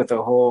dealt with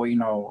the whole, you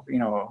know,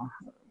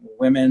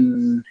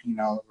 women, you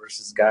know,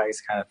 versus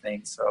guys kind of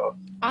thing. So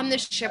on the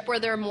ship, were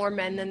there more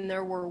men than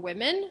there were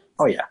women?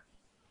 Oh yeah.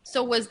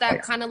 So was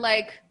that kind of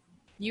like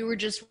you were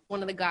just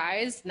one of the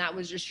guys and that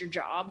was just your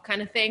job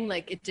kind of thing?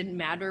 Like it didn't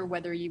matter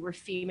whether you were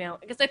female?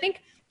 Because I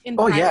think in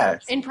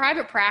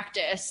private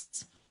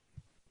practice,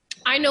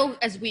 I know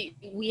as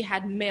we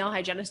had male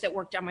hygienists that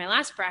worked at my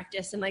last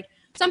practice, and like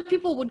some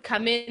people would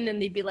come in and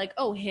they'd be like,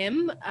 "Oh,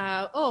 him?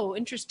 Oh,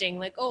 interesting.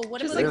 Like, oh,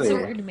 what about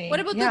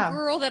the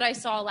girl that I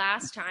saw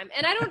last time?"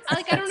 And I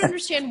don't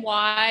understand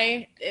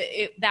why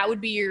that would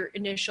be your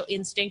initial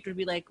instinct would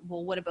be like,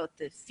 "Well, what about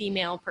the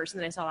female person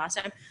that I saw last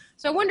time?"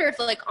 So I wonder if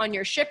like on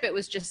your ship it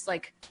was just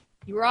like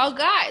you were all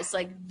guys.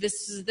 Like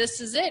this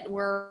is it.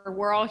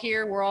 We're all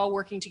here. We're all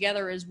working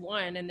together as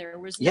one, and there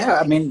was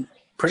I mean.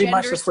 Pretty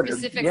much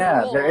specific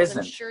roles. There isn't.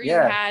 I'm sure you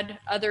had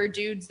other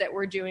dudes that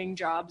were doing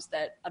jobs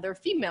that other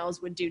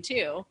females would do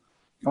too.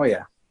 Oh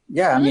yeah.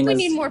 Yeah. I mean, we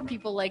need more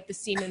people like the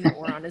seaman that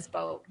were on his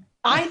boat.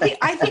 I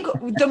think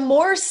the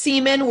more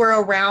seamen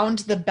were around,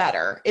 the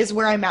better is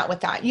where I'm at with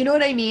that. You know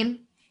what I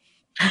mean?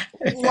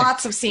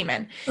 Lots of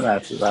seamen.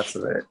 That's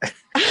of it.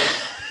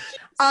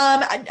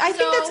 I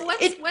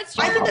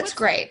think that's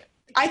great.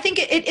 I think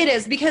it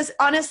is because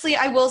honestly,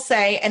 I will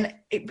say, and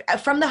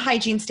from the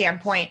hygiene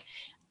standpoint,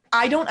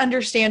 I don't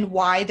understand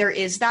why there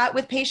is that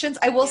with patients.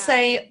 I will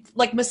say,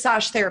 like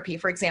massage therapy,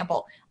 for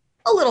example,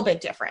 a little bit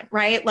different,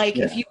 right? Like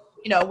if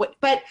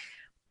but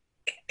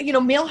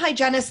male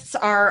hygienists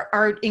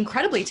are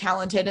incredibly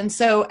talented. And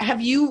so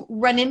have you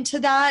run into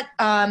that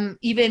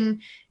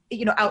even,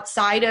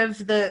 outside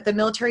of the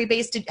military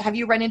base? Have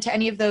you run into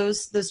any of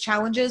those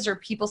challenges or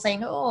people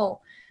saying, or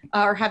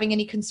having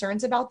any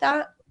concerns about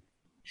that?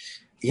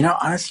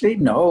 Honestly,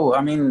 no.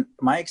 I mean,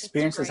 my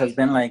experiences has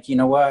been like, you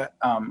know what,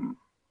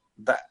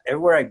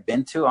 everywhere I've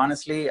been to,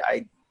 honestly,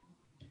 I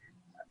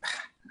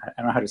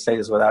don't know how to say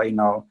this without,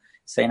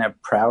 saying it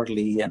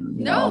proudly and,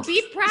 be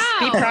proud.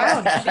 Be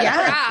proud.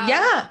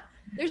 Yeah.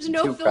 There's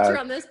no filter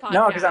on this podcast.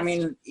 No, because I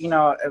mean,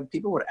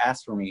 people would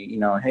ask for me,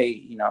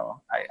 hey,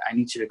 I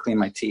need you to clean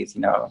my teeth,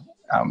 I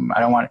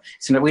don't want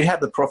to, we'd have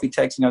the prophy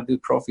techs, do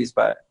prophies,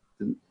 but,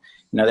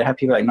 they have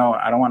people like, no,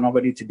 I don't want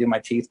nobody to do my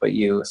teeth but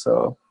you.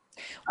 So,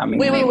 I mean.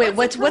 Wait.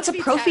 What's a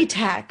prophy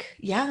tech?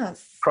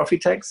 Yes. Prophy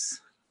techs?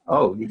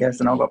 Oh, you guys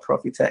don't know about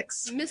prophy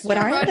techs? Mr. What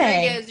are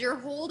Rodriguez, you're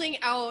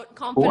holding out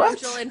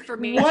confidential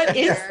information. What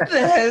is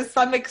this?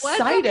 I'm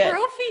excited. What's a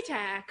prophy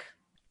tech?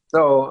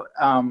 So,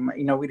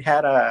 we'd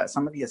had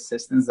some of the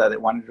assistants that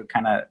wanted to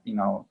kind of,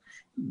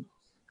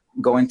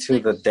 go into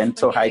the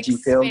dental hygiene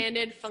field.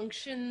 Expanded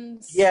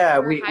functions. Yeah,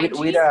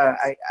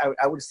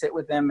 I would sit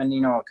with them and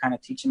kind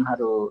of teach them how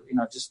to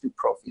just do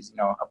prophies.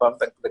 Above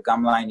the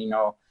gum line,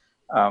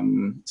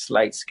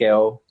 slight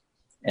scale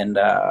and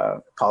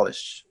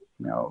polish.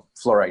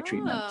 Fluoride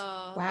treatment.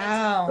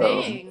 Wow.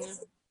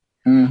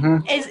 Mm-hmm.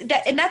 Is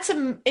that, and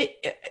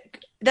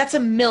that's a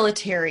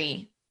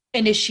military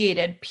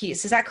initiated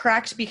piece. Is that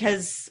correct?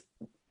 Because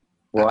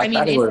I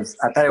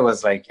thought it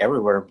was like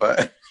everywhere,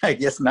 but I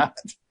guess not.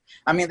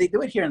 I mean, they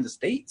do it here in the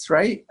States,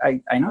 right?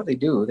 I know they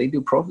do. They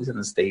do prophies in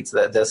the States.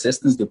 The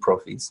assistants do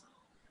prophies.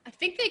 I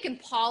think they can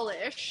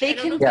polish. They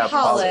can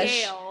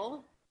polish.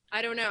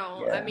 I don't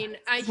know. Yeah. I mean,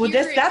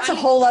 that's a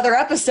whole other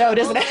episode,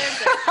 isn't it?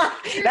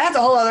 That's a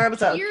whole other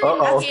episode.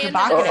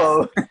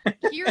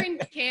 Here in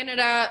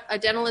Canada, a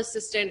dental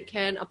assistant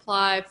can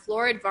apply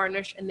fluoride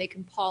varnish and they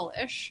can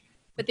polish,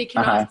 but they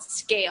cannot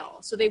scale.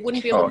 So they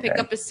wouldn't be able to pick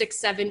up a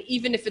 6-7,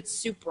 even if it's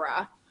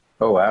Supra.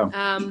 Oh, wow.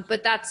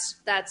 But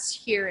that's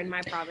here in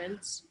my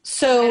province.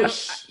 So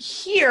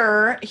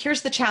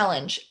here's the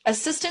challenge.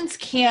 Assistants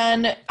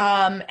can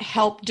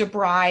help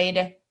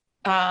debride.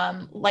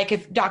 Like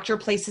if doctor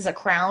places a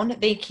crown,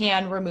 they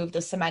can remove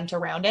the cement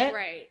around it.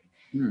 Right.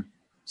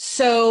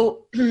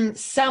 So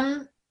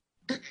some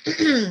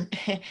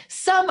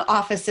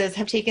offices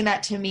have taken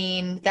that to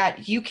mean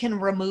that you can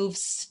remove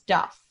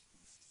stuff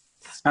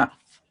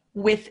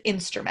with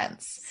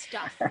instruments.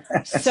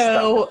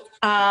 So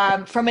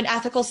from an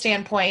ethical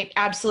standpoint,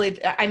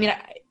 absolutely. I mean,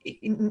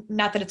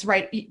 not that it's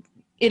right.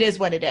 It is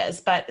what it is,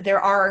 but there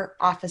are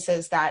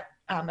offices that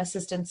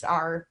assistants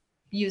are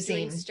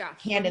using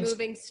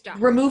removing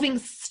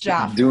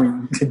stuff,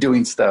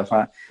 doing stuff,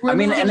 huh? I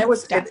mean, and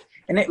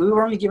we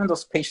were only given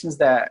those patients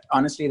that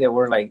honestly they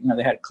were like,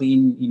 they had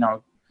clean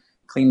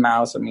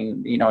mouths. I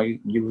mean,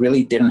 you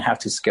really didn't have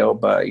to scale,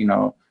 but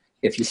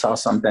if you saw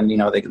something,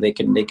 they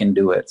can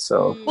do it.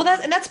 So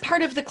that's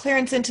part of the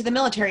clearance into the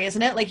military,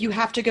 isn't it? Like you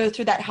have to go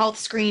through that health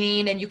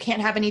screening, and you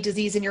can't have any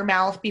disease in your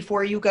mouth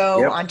before you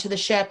go onto the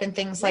ship and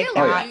things like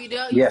that.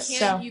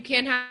 You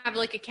can't have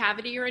like a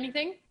cavity or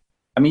anything.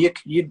 I mean,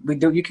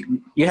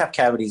 you have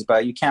cavities,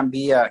 but you can't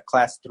be a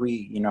class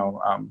 3. You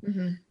know,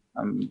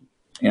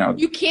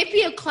 you can't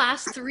be a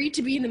class 3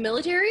 to be in the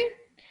military.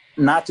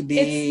 Not to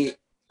be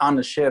on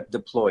the ship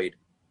deployed.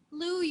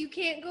 Lou, you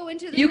can't go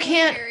into the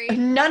military.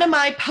 None of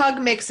my pug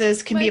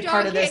mixes can be a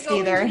part of this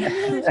either.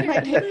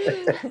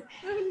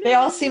 They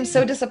all seem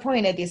so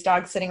disappointed, these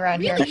dogs sitting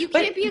around here. You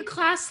can't be a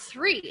class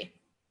 3.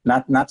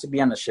 Not to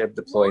be on the ship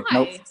deployed.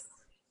 Why? Nope.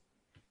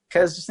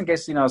 Because just in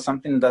case, you know,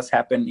 something does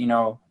happen, you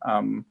know,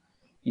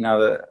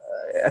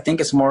 I think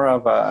it's more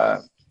of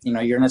a, you know,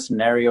 you're in a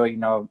scenario, you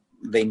know,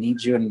 they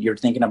need you and you're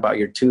thinking about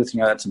your tooth, you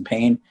know, that's in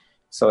pain.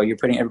 So you're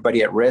putting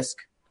everybody at risk.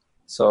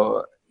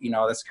 So, you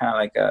know, that's kind of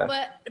like a...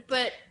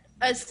 But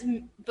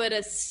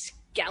a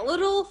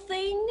skeletal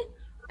thing?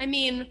 I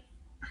mean,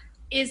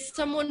 is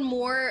someone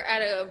more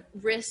at a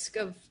risk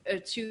of a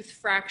tooth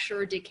fracture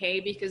or decay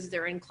because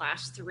they're in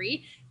class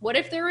 3? What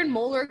if they're in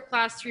molar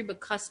class 3 but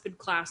cuspid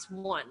class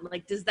 1?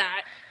 Like, does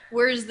that...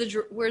 Where's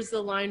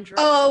the line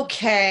drawn?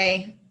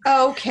 Okay,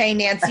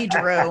 Nancy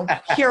Drew.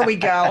 Here we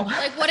go.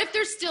 Like, what if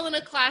they're still in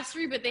a class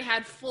 3 but they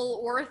had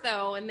full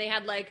ortho and they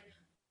had like...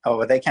 Oh,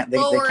 but they can't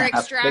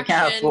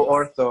have full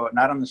ortho,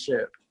 not on the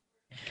ship.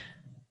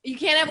 You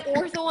can't have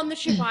ortho on the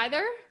ship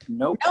either?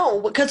 Nope.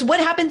 No, because what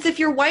happens if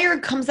your wire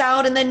comes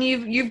out and then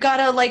you've got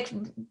to like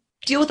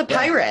deal with a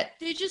pirate?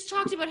 They just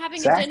talked about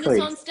having a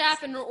dentist on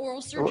staff and an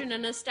oral surgeon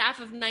and a staff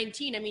of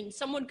 19. I mean,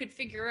 someone could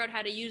figure out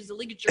how to use the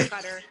ligature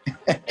cutter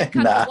and cut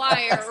the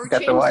wire or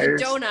change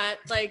the donut.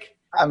 Like,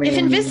 I mean, if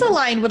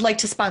Invisalign would like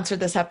to sponsor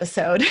this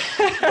episode,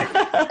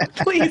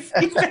 please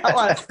email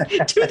us,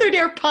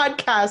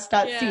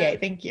 truthordarepodcast.ca. Yeah.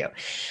 Thank you.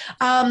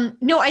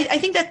 No, I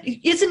think that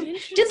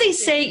didn't they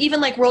say even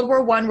like World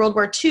War I, World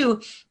War II,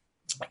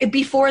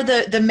 before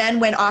the men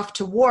went off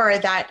to war,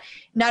 that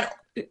not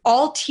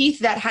all teeth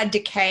that had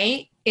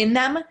decay in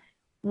them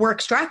were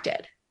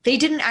extracted. They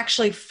didn't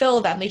actually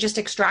fill them. They just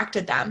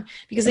extracted them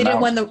because they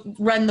didn't want to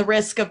run the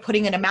risk of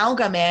putting an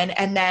amalgam in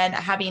and then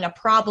having a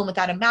problem with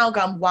that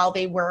amalgam while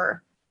they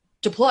were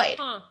deployed.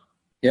 Huh.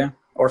 Yeah.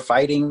 Or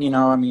fighting, you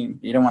know, I mean,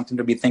 you don't want them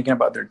to be thinking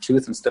about their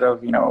tooth instead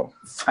of, you know,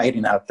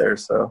 fighting out there.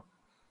 So.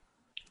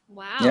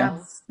 Wow. Yeah.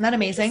 Isn't that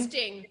amazing?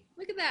 Interesting.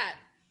 Look at that.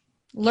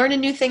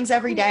 Learning new things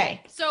every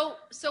day. So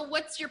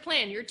what's your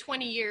plan? You're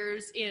 20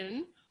 years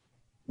in.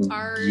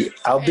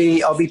 I'll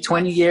be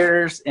 20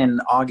 years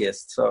in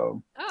August.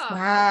 So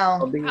wow,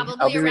 probably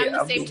around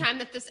the same time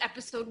that this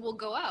episode will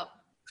go out.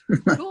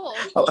 Cool.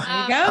 There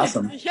you go.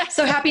 Awesome. Yeah.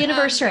 So happy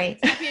anniversary!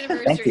 Happy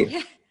anniversary! Thank you.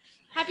 Yeah.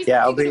 Happy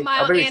I'll be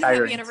retiring,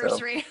 happy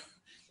anniversary.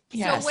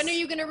 Yes. So when are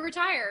you going to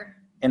retire?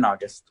 In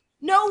August.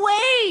 No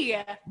way!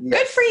 Yes.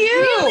 Good for you!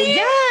 Really?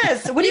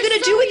 Yes. What are you going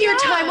to do with your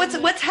time? What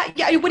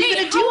are you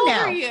going to do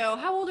now?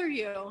 How old are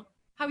you?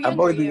 How young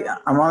are you?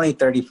 I'm only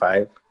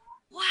 35.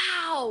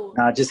 Wow.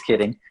 No, just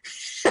kidding.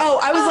 Oh,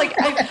 I was like,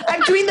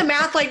 I'm doing the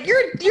math. Like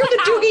you're the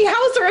Doogie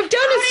Howser of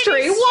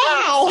dentistry.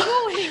 Wow.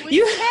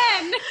 You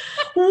 10.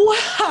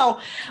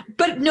 Wow.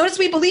 But notice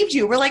we believed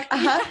you. We're like,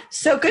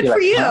 So good for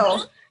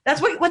you.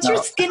 That's what's your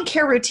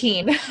skincare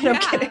routine? No,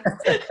 I'm kidding.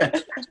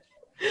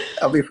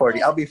 I'll be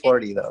 40. I'll be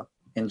 40 though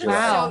in July.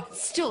 Wow. So,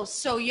 still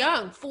so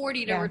young,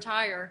 40 to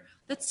retire.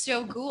 That's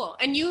so cool.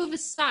 And you have a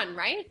son,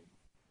 right?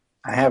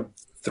 I have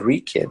 3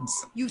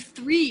 kids. You have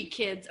 3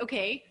 kids.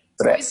 Okay.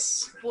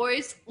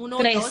 Boys,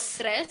 uno, dos,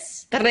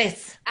 tres.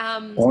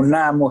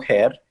 Una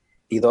mujer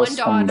y dos one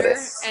daughter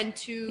hombres. And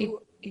 2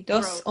 y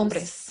dos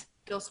hombres.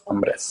 Dos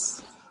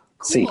hombres.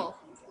 Cool.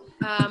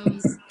 Sí.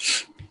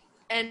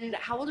 And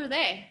how old are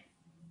they?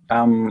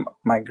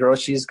 My girl,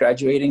 she's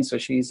graduating, so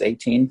she's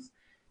 18.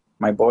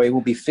 My boy will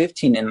be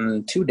 15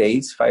 in 2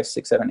 days, 5,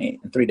 6, 7, 8,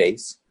 in 3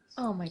 days.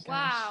 Oh my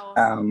gosh.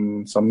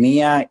 Wow. So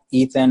Mia,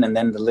 Ethan, and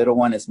then the little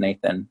one is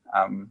Nathan.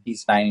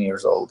 He's 9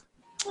 years old.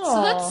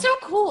 So that's so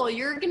cool.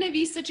 You're going to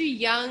be such a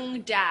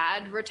young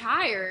dad,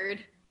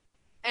 retired.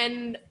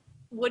 And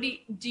what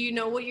do you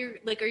know what you're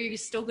like? Are you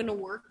still going to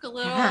work a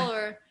little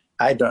or?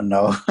 I don't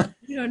know.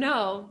 You don't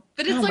know,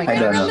 but it's like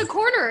right around the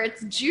corner.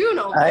 It's June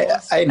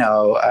almost. I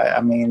know. I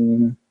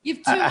mean, you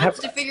have 2 months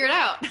to figure it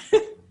out.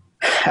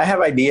 I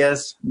have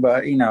ideas,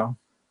 but you know.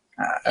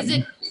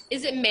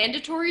 Is it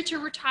mandatory to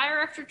retire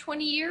after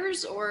 20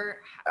 years or?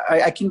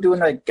 I can do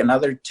like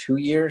another 2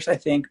 years, I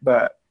think,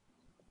 but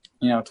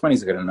you know, 20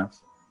 is good enough.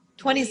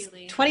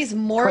 20's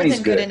more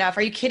than good enough.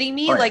 Are you kidding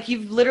me? Right. Like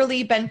you've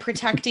literally been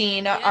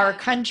protecting our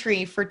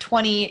country for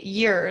 20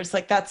 years.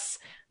 Like that's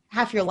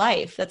half your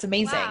life. That's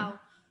amazing. Wow.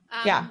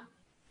 Yeah.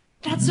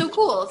 That's so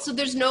cool. So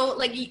there's no,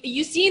 like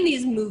you see in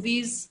these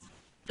movies,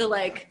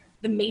 the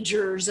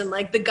majors and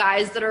like the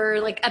guys that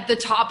are like at the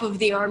top of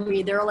the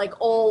army, they're like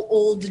all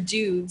old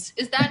dudes.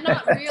 Is that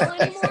not real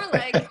anymore?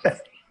 Like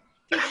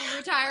people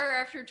retire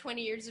after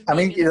 20 years of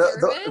being in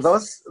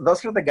service?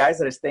 Those are the guys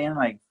that are staying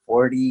like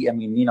 40. I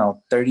mean,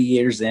 30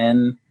 years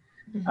in.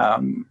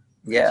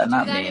 Yeah,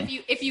 not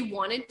me. If you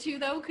wanted to,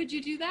 though, could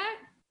you do that?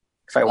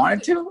 If I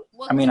wanted to?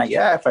 I mean,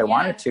 if I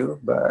wanted to,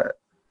 but.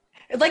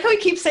 I like how he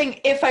keeps saying,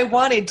 if I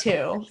wanted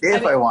to.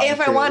 If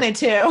I wanted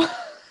to.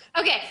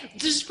 Okay,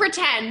 just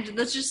pretend.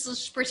 Let's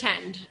just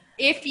pretend.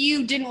 If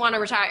you didn't want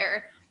to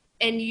retire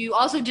and you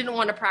also didn't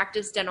want to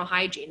practice dental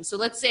hygiene. So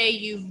let's say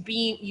you've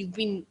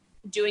been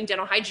doing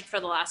dental hygiene for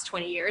the last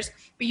 20 years,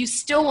 but you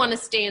still want to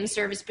stay in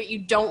service, but you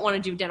don't want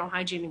to do dental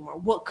hygiene anymore.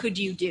 What could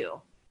you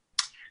do?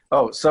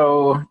 Oh,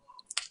 so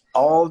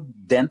all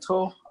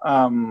dental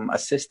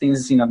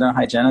assistants, dental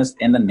hygienists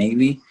in the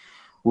Navy,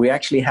 we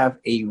actually have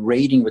a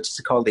rating, which is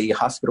called a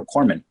hospital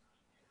corpsman.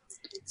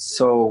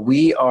 So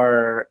we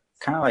are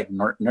kind of like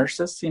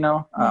nurses, we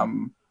go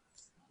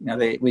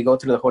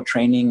through the whole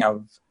training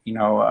of,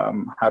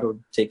 how to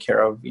take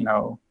care of,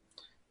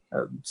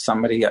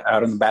 somebody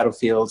out on the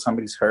battlefield,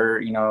 somebody's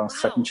hurt,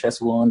 second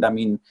chest wound. I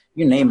mean,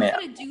 you name it. How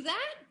to do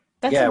that?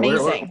 That's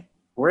amazing.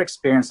 We're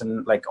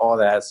experiencing like all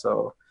that.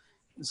 So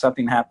if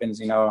something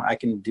happens, I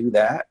can do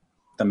that,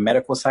 the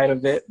medical side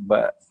of it,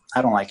 but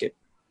I don't like it.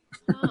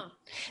 Huh.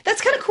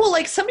 That's kind of cool.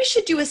 Like somebody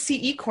should do a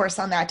CE course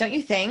on that, don't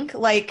you think?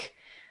 Like,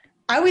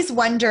 I always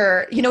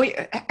wonder, I don't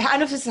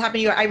know if this has happened to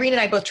you. Irene and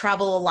I both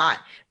travel a lot,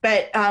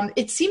 but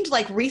it seemed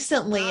like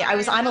recently I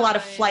was on a lot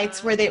of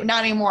flights where they,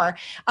 not anymore,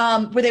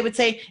 where they would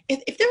say,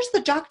 if there's the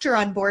doctor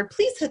on board,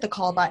 please hit the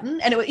call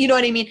button. And you know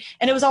what I mean?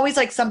 And it was always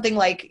like something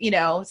like,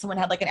 someone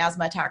had like an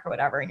asthma attack or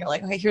whatever. And you're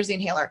like, okay, here's the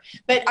inhaler.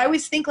 But I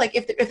always think like,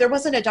 if there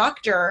wasn't a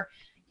doctor,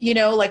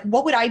 like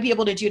what would I be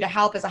able to do to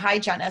help as a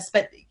hygienist?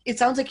 But it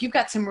sounds like you've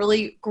got some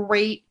really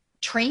great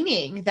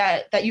training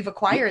that you've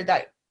acquired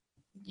that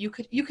you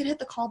could hit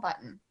the call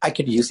button. I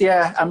could use,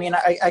 yeah. I mean,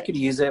 I could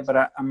use it, but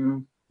I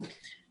want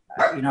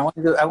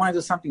to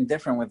do something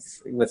different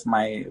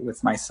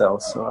with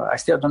myself. So I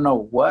still don't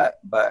know what,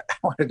 but I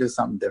want to do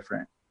something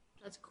different.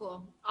 That's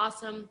cool.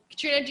 Awesome.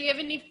 Katrina, do you have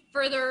any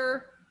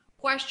further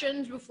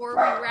questions before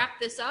we wrap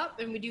this up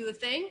and we do the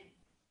thing?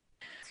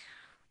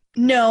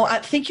 No,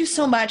 thank you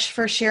so much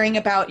for sharing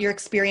about your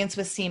experience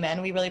with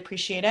semen. We really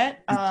appreciate it.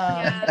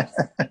 Yeah.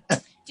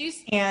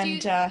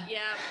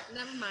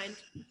 Never mind.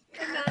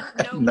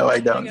 No, I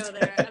don't.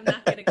 I'm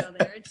not going to go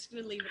there. I'm just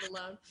going to leave it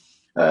alone.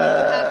 You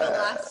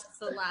have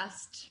the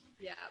last.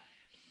 Yeah.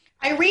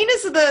 Irene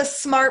is the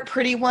smart,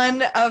 pretty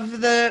one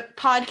of the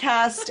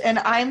podcast, and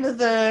I'm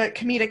the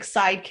comedic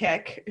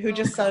sidekick who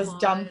just says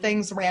dumb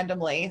things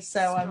randomly.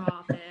 So I'm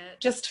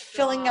just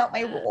filling out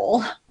my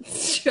role.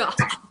 Stop.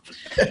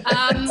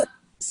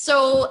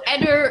 So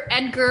Edgar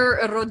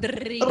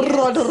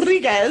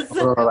Rodriguez.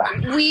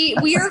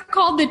 We are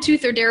called the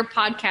Tooth or Dare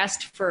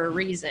podcast for a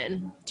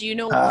reason. Do you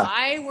know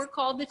why we're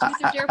called the Tooth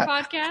or Dare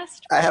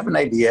podcast? I have an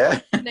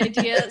idea.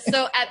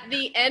 So at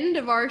the end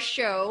of our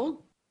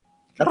show,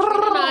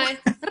 Katrina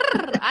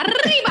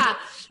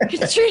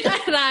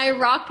and I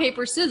rock,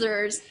 paper,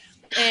 scissors,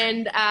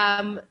 and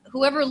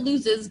whoever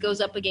loses goes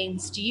up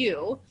against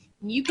you.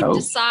 You can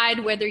decide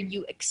whether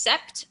you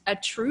accept a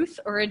truth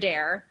or a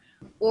dare,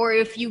 or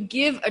if you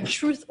give a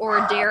truth or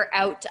a dare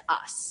out to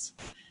us.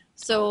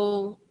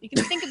 So you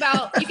can think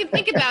about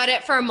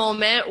it for a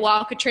moment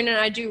while Katrina and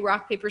I do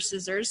rock, paper,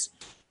 scissors.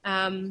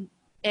 And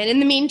in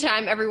the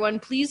meantime, everyone,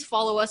 please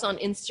follow us on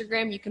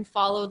Instagram. You can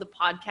follow the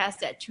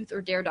podcast at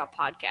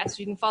toothordare.podcast.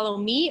 You can follow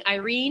me,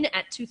 Irene,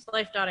 at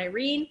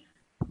toothlife.irene.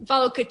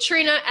 Follow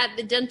Katrina at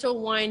the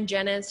Dental Wine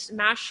Genist.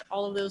 Smash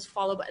all of those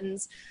follow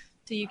buttons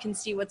so you can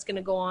see what's going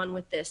to go on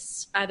with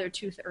this either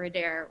tooth or a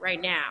dare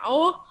right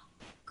now.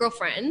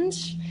 Girlfriend,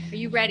 are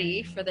you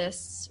ready for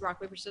this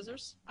rock, paper,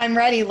 scissors? I'm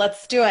ready.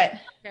 Let's do it.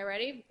 Okay,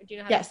 ready? Do you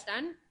know how yes. it's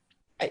done?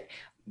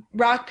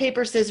 Rock,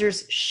 paper,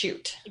 scissors,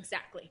 shoot.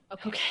 Exactly.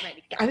 Okay.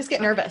 Ready. I was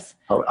getting nervous.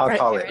 Oh, I'll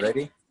call it.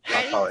 Ready?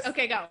 I'll call it.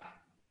 Okay, go.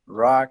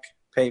 Rock,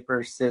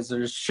 paper,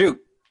 scissors, shoot.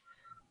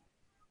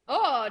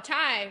 Oh,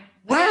 tie.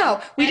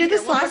 Wow. We did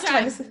this last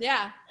time.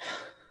 Yeah.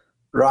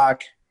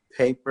 Rock,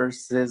 paper,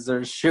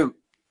 scissors, shoot.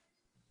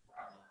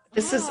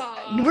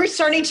 We're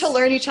starting to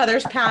learn each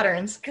other's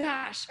patterns.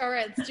 Gosh. All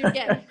right, let's do it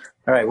again.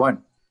 All right,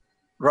 one.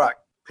 Rock,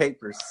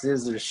 paper,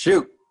 scissors,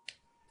 shoot.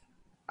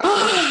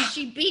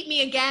 She beat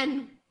me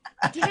again.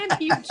 Damn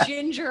you,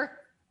 Ginger.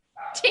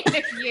 Damn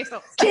you.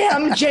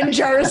 Damn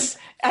gingers.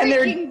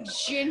 And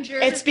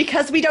ginger. It's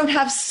because we don't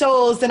have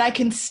souls and I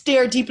can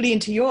stare deeply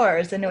into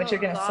yours and know what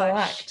you're going to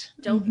select.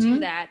 Don't do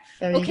that.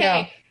 There you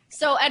go.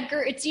 So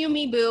Edgar, it's you,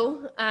 me,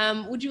 boo.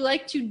 Would you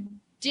like to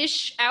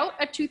dish out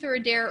a tooth or a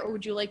dare, or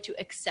would you like to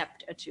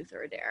accept a tooth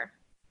or a dare?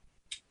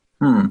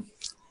 Come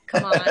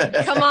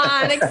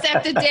on,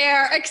 accept a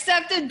dare.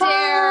 Accept a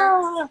dare.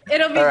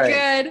 It'll be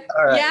good.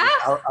 All right. Yeah?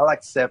 I'll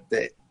accept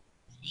it.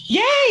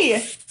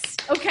 Yay!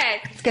 Okay.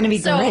 It's going to be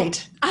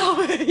great.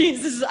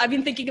 I've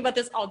been thinking about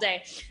this all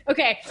day.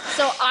 Okay,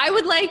 so I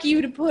would like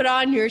you to put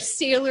on your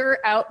sailor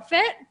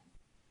outfit.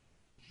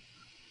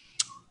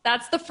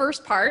 That's the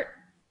first part.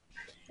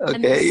 Okay.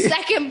 And the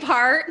second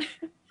part...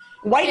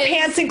 White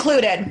pants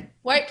included.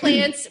 White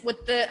plants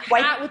with the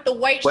hat, with the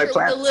white shirt,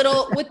 plants. with the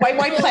little... With white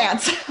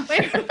plants.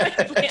 White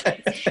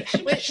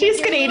plants.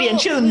 She's Canadian.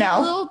 She'll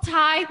know. Little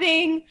tie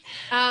thing.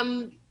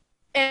 And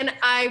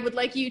I would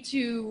like you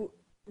to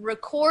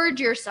record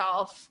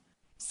yourself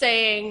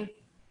saying,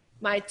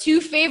 my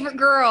two favorite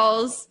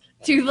girls,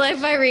 Tooth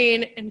Life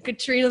Irene and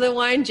Katrina the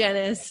Wine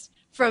Genist,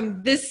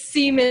 from this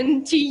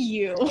semen to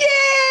you. Yay!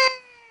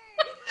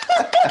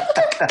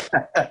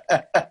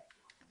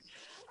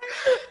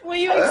 Will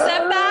you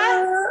accept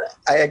that?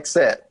 I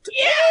accept.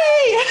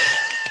 Yay!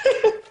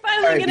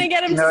 Finally gonna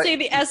get him to say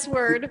the S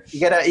word. You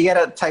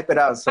gotta type it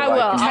out. So I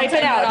will. Type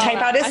it out. Type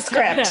out his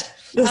script.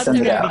 Send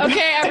it out.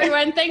 Okay,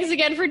 everyone. Thanks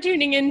again for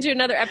tuning in to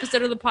another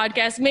episode of the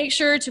podcast. Make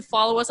sure to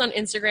follow us on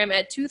Instagram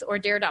at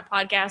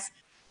toothordare.podcast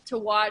to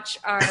watch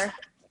our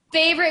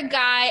favorite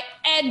guy,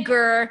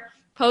 Edgar,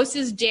 post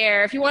his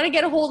dare. If you want to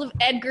get a hold of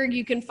Edgar,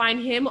 you can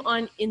find him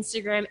on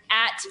Instagram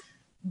at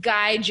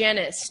Guy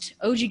Genist.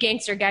 OG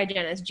Gangster Guy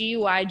Genist.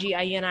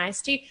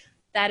 GUIGINIST.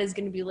 That is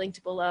going to be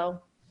linked below.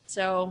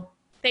 So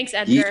thanks,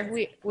 Edgar.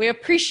 We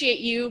appreciate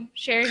you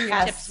sharing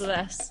your tips with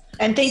us.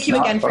 And thank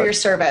you again for your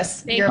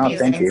service. Thank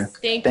you.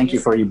 Thank you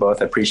for you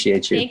both. I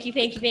appreciate you.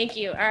 Thank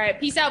you. All right.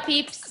 Peace out,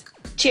 peeps.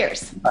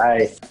 Cheers.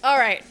 Bye. All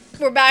right.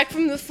 We're back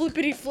from the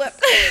flippity flip.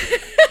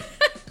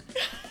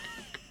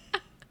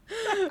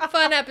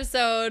 Fun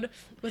episode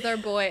with our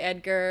boy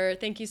Edgar.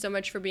 Thank you so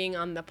much for being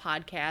on the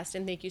podcast,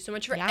 and thank you so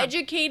much for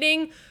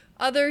educating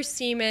other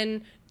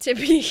seamen to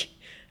be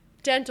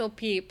dental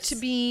peeps.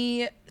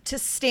 To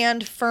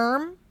stand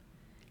firm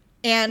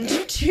and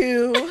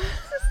to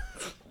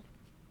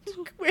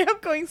I'm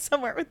going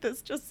somewhere with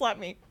this, just let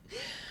me.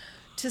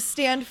 To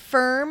stand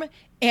firm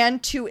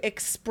and to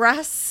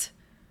express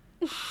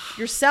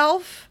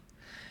yourself,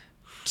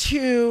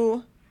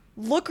 to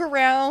look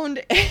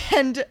around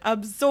and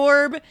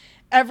absorb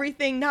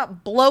everything,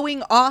 not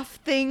blowing off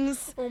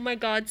things. Oh my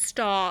God,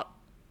 stop.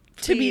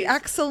 Please. To be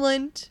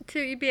excellent.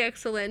 To be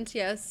excellent,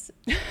 yes.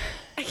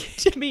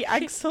 To be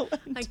excellent.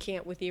 I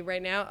can't with you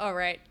right now. All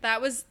right. That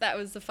was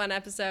a fun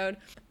episode.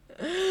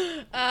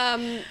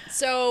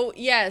 So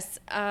yes,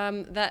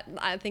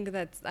 I think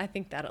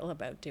that'll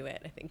about do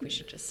it. I think we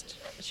should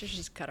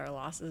just cut our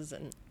losses,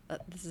 and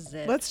this is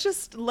it. Let's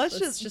just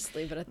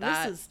leave it at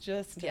that.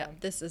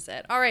 This is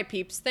it. All right,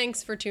 peeps.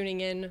 Thanks for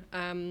tuning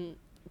in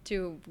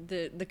to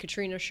the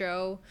Katrina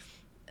show.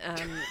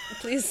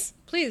 Please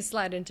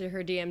slide into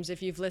her DMs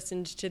if you've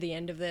listened to the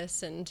end of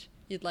this and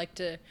you'd like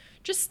to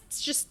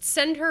just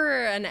send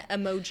her an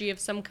emoji of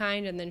some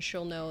kind, and then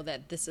she'll know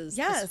that this was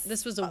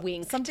a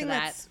wink something to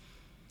that. That's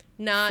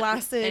not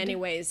flaccid.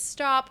 Anyways,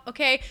 stop.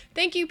 Okay,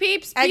 thank you,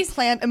 peeps.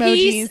 Eggplant emojis.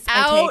 Peace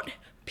out,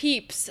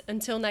 peeps.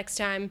 Until next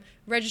time,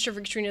 register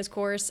for Katrina's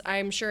course.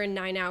 I'm sure in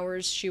 9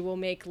 hours she will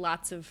make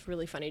lots of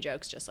really funny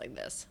jokes just like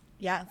this.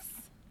 Yes.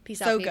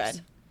 Peace out, so peeps.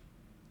 Good.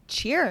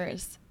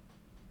 Cheers.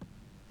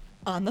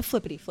 On the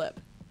flippity flip.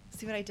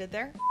 See what I did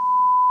there?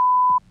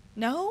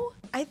 No?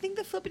 I think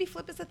the flippity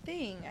flip is a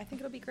thing. I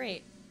think it'll be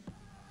great.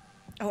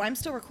 Oh, I'm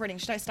still recording.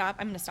 Should I stop?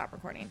 I'm going to stop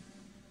recording.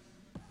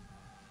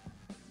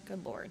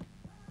 Good Lord.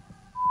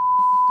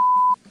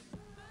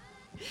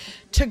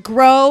 To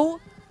grow.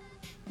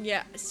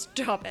 Yeah,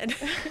 stop it.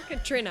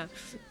 Katrina.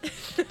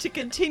 To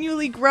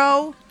continually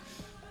grow.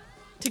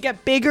 To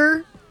get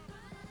bigger.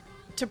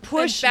 To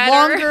push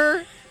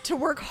longer. To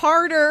work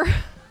harder.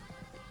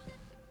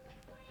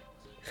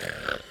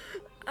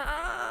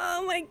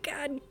 Oh my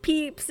God,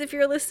 peeps. If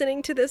you're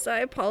listening to this, I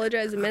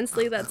apologize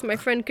immensely. That's my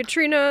friend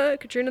Katrina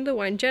the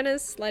Wine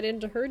Genist. Slide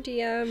into her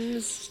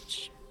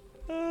DMs.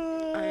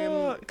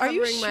 Are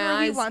you sure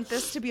we want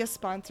this to be a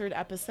sponsored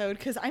episode?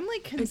 Because I'm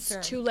like concerned.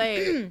 It's too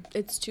late.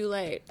 It's too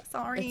late.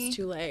 Sorry. It's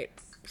too late.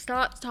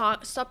 Stop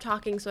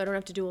talking so I don't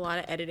have to do a lot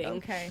of editing.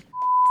 Okay.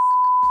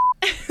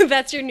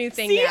 That's your new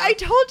thing. See, now. I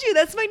told you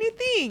that's my new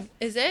thing.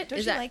 Is it? Don't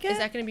you like it? Is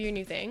that going to be your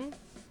new thing?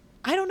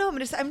 I don't know.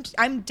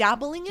 I'm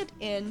dabbling it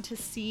in to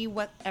see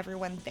what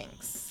everyone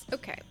thinks.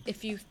 Okay.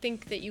 If you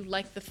think that you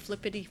like the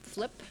flippity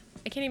flip,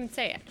 I can't even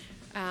say it.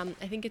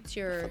 I think it's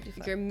your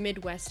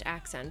Midwest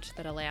accent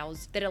that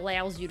allows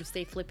you to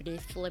say flippity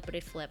flip.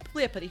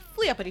 Flippity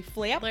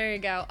flip. There you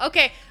go.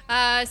 Okay.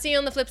 See you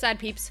on the flip side,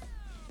 peeps.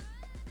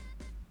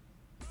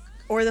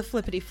 Or the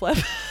flippity flip.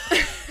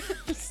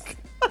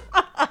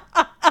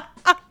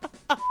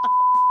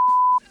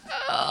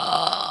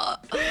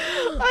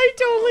 I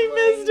totally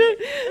missed it.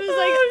 It was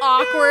like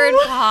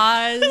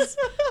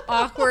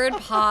awkward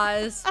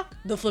pause.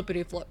 The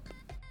flippity flip.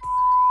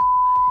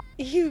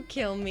 You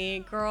kill me,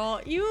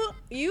 girl. You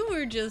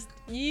were just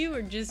you.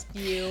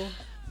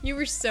 You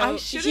were so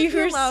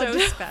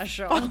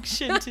special.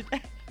 Function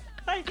today.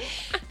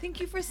 Thank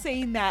you for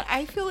saying that.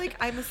 I feel like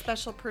I'm a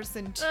special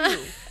person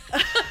too.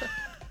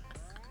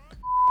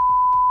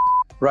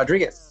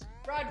 Rodriguez.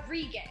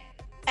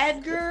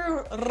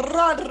 Edgar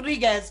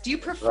Rodriguez. Do you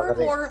prefer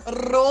more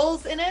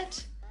rolls in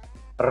it?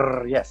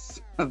 Yes.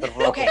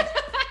 Okay.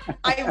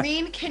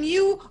 Irene, can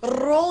you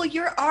roll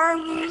your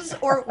R's,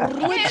 or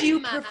would you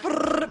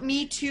prefer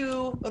me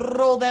to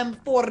roll them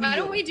for you? Why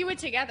don't we do it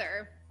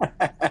together?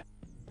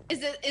 Is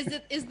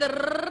the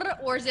R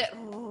or is it?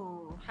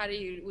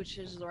 Which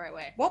is the right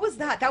way? What was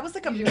that? That was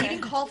like a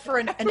meeting call for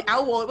an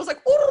owl. It was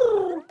like,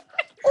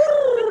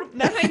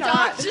 That's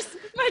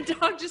my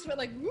dog just went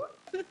like,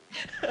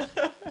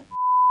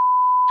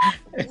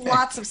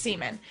 lots of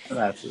semen.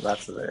 That's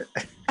it.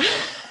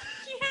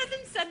 He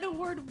hasn't said the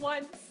word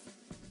once.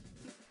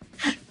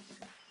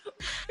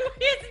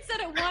 It's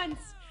it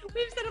once.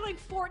 We've said it like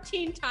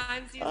 14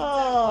 times.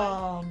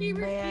 Oh, he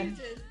man.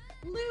 refuses.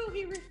 Lou,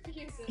 he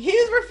refuses.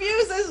 He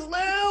refuses,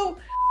 Lou.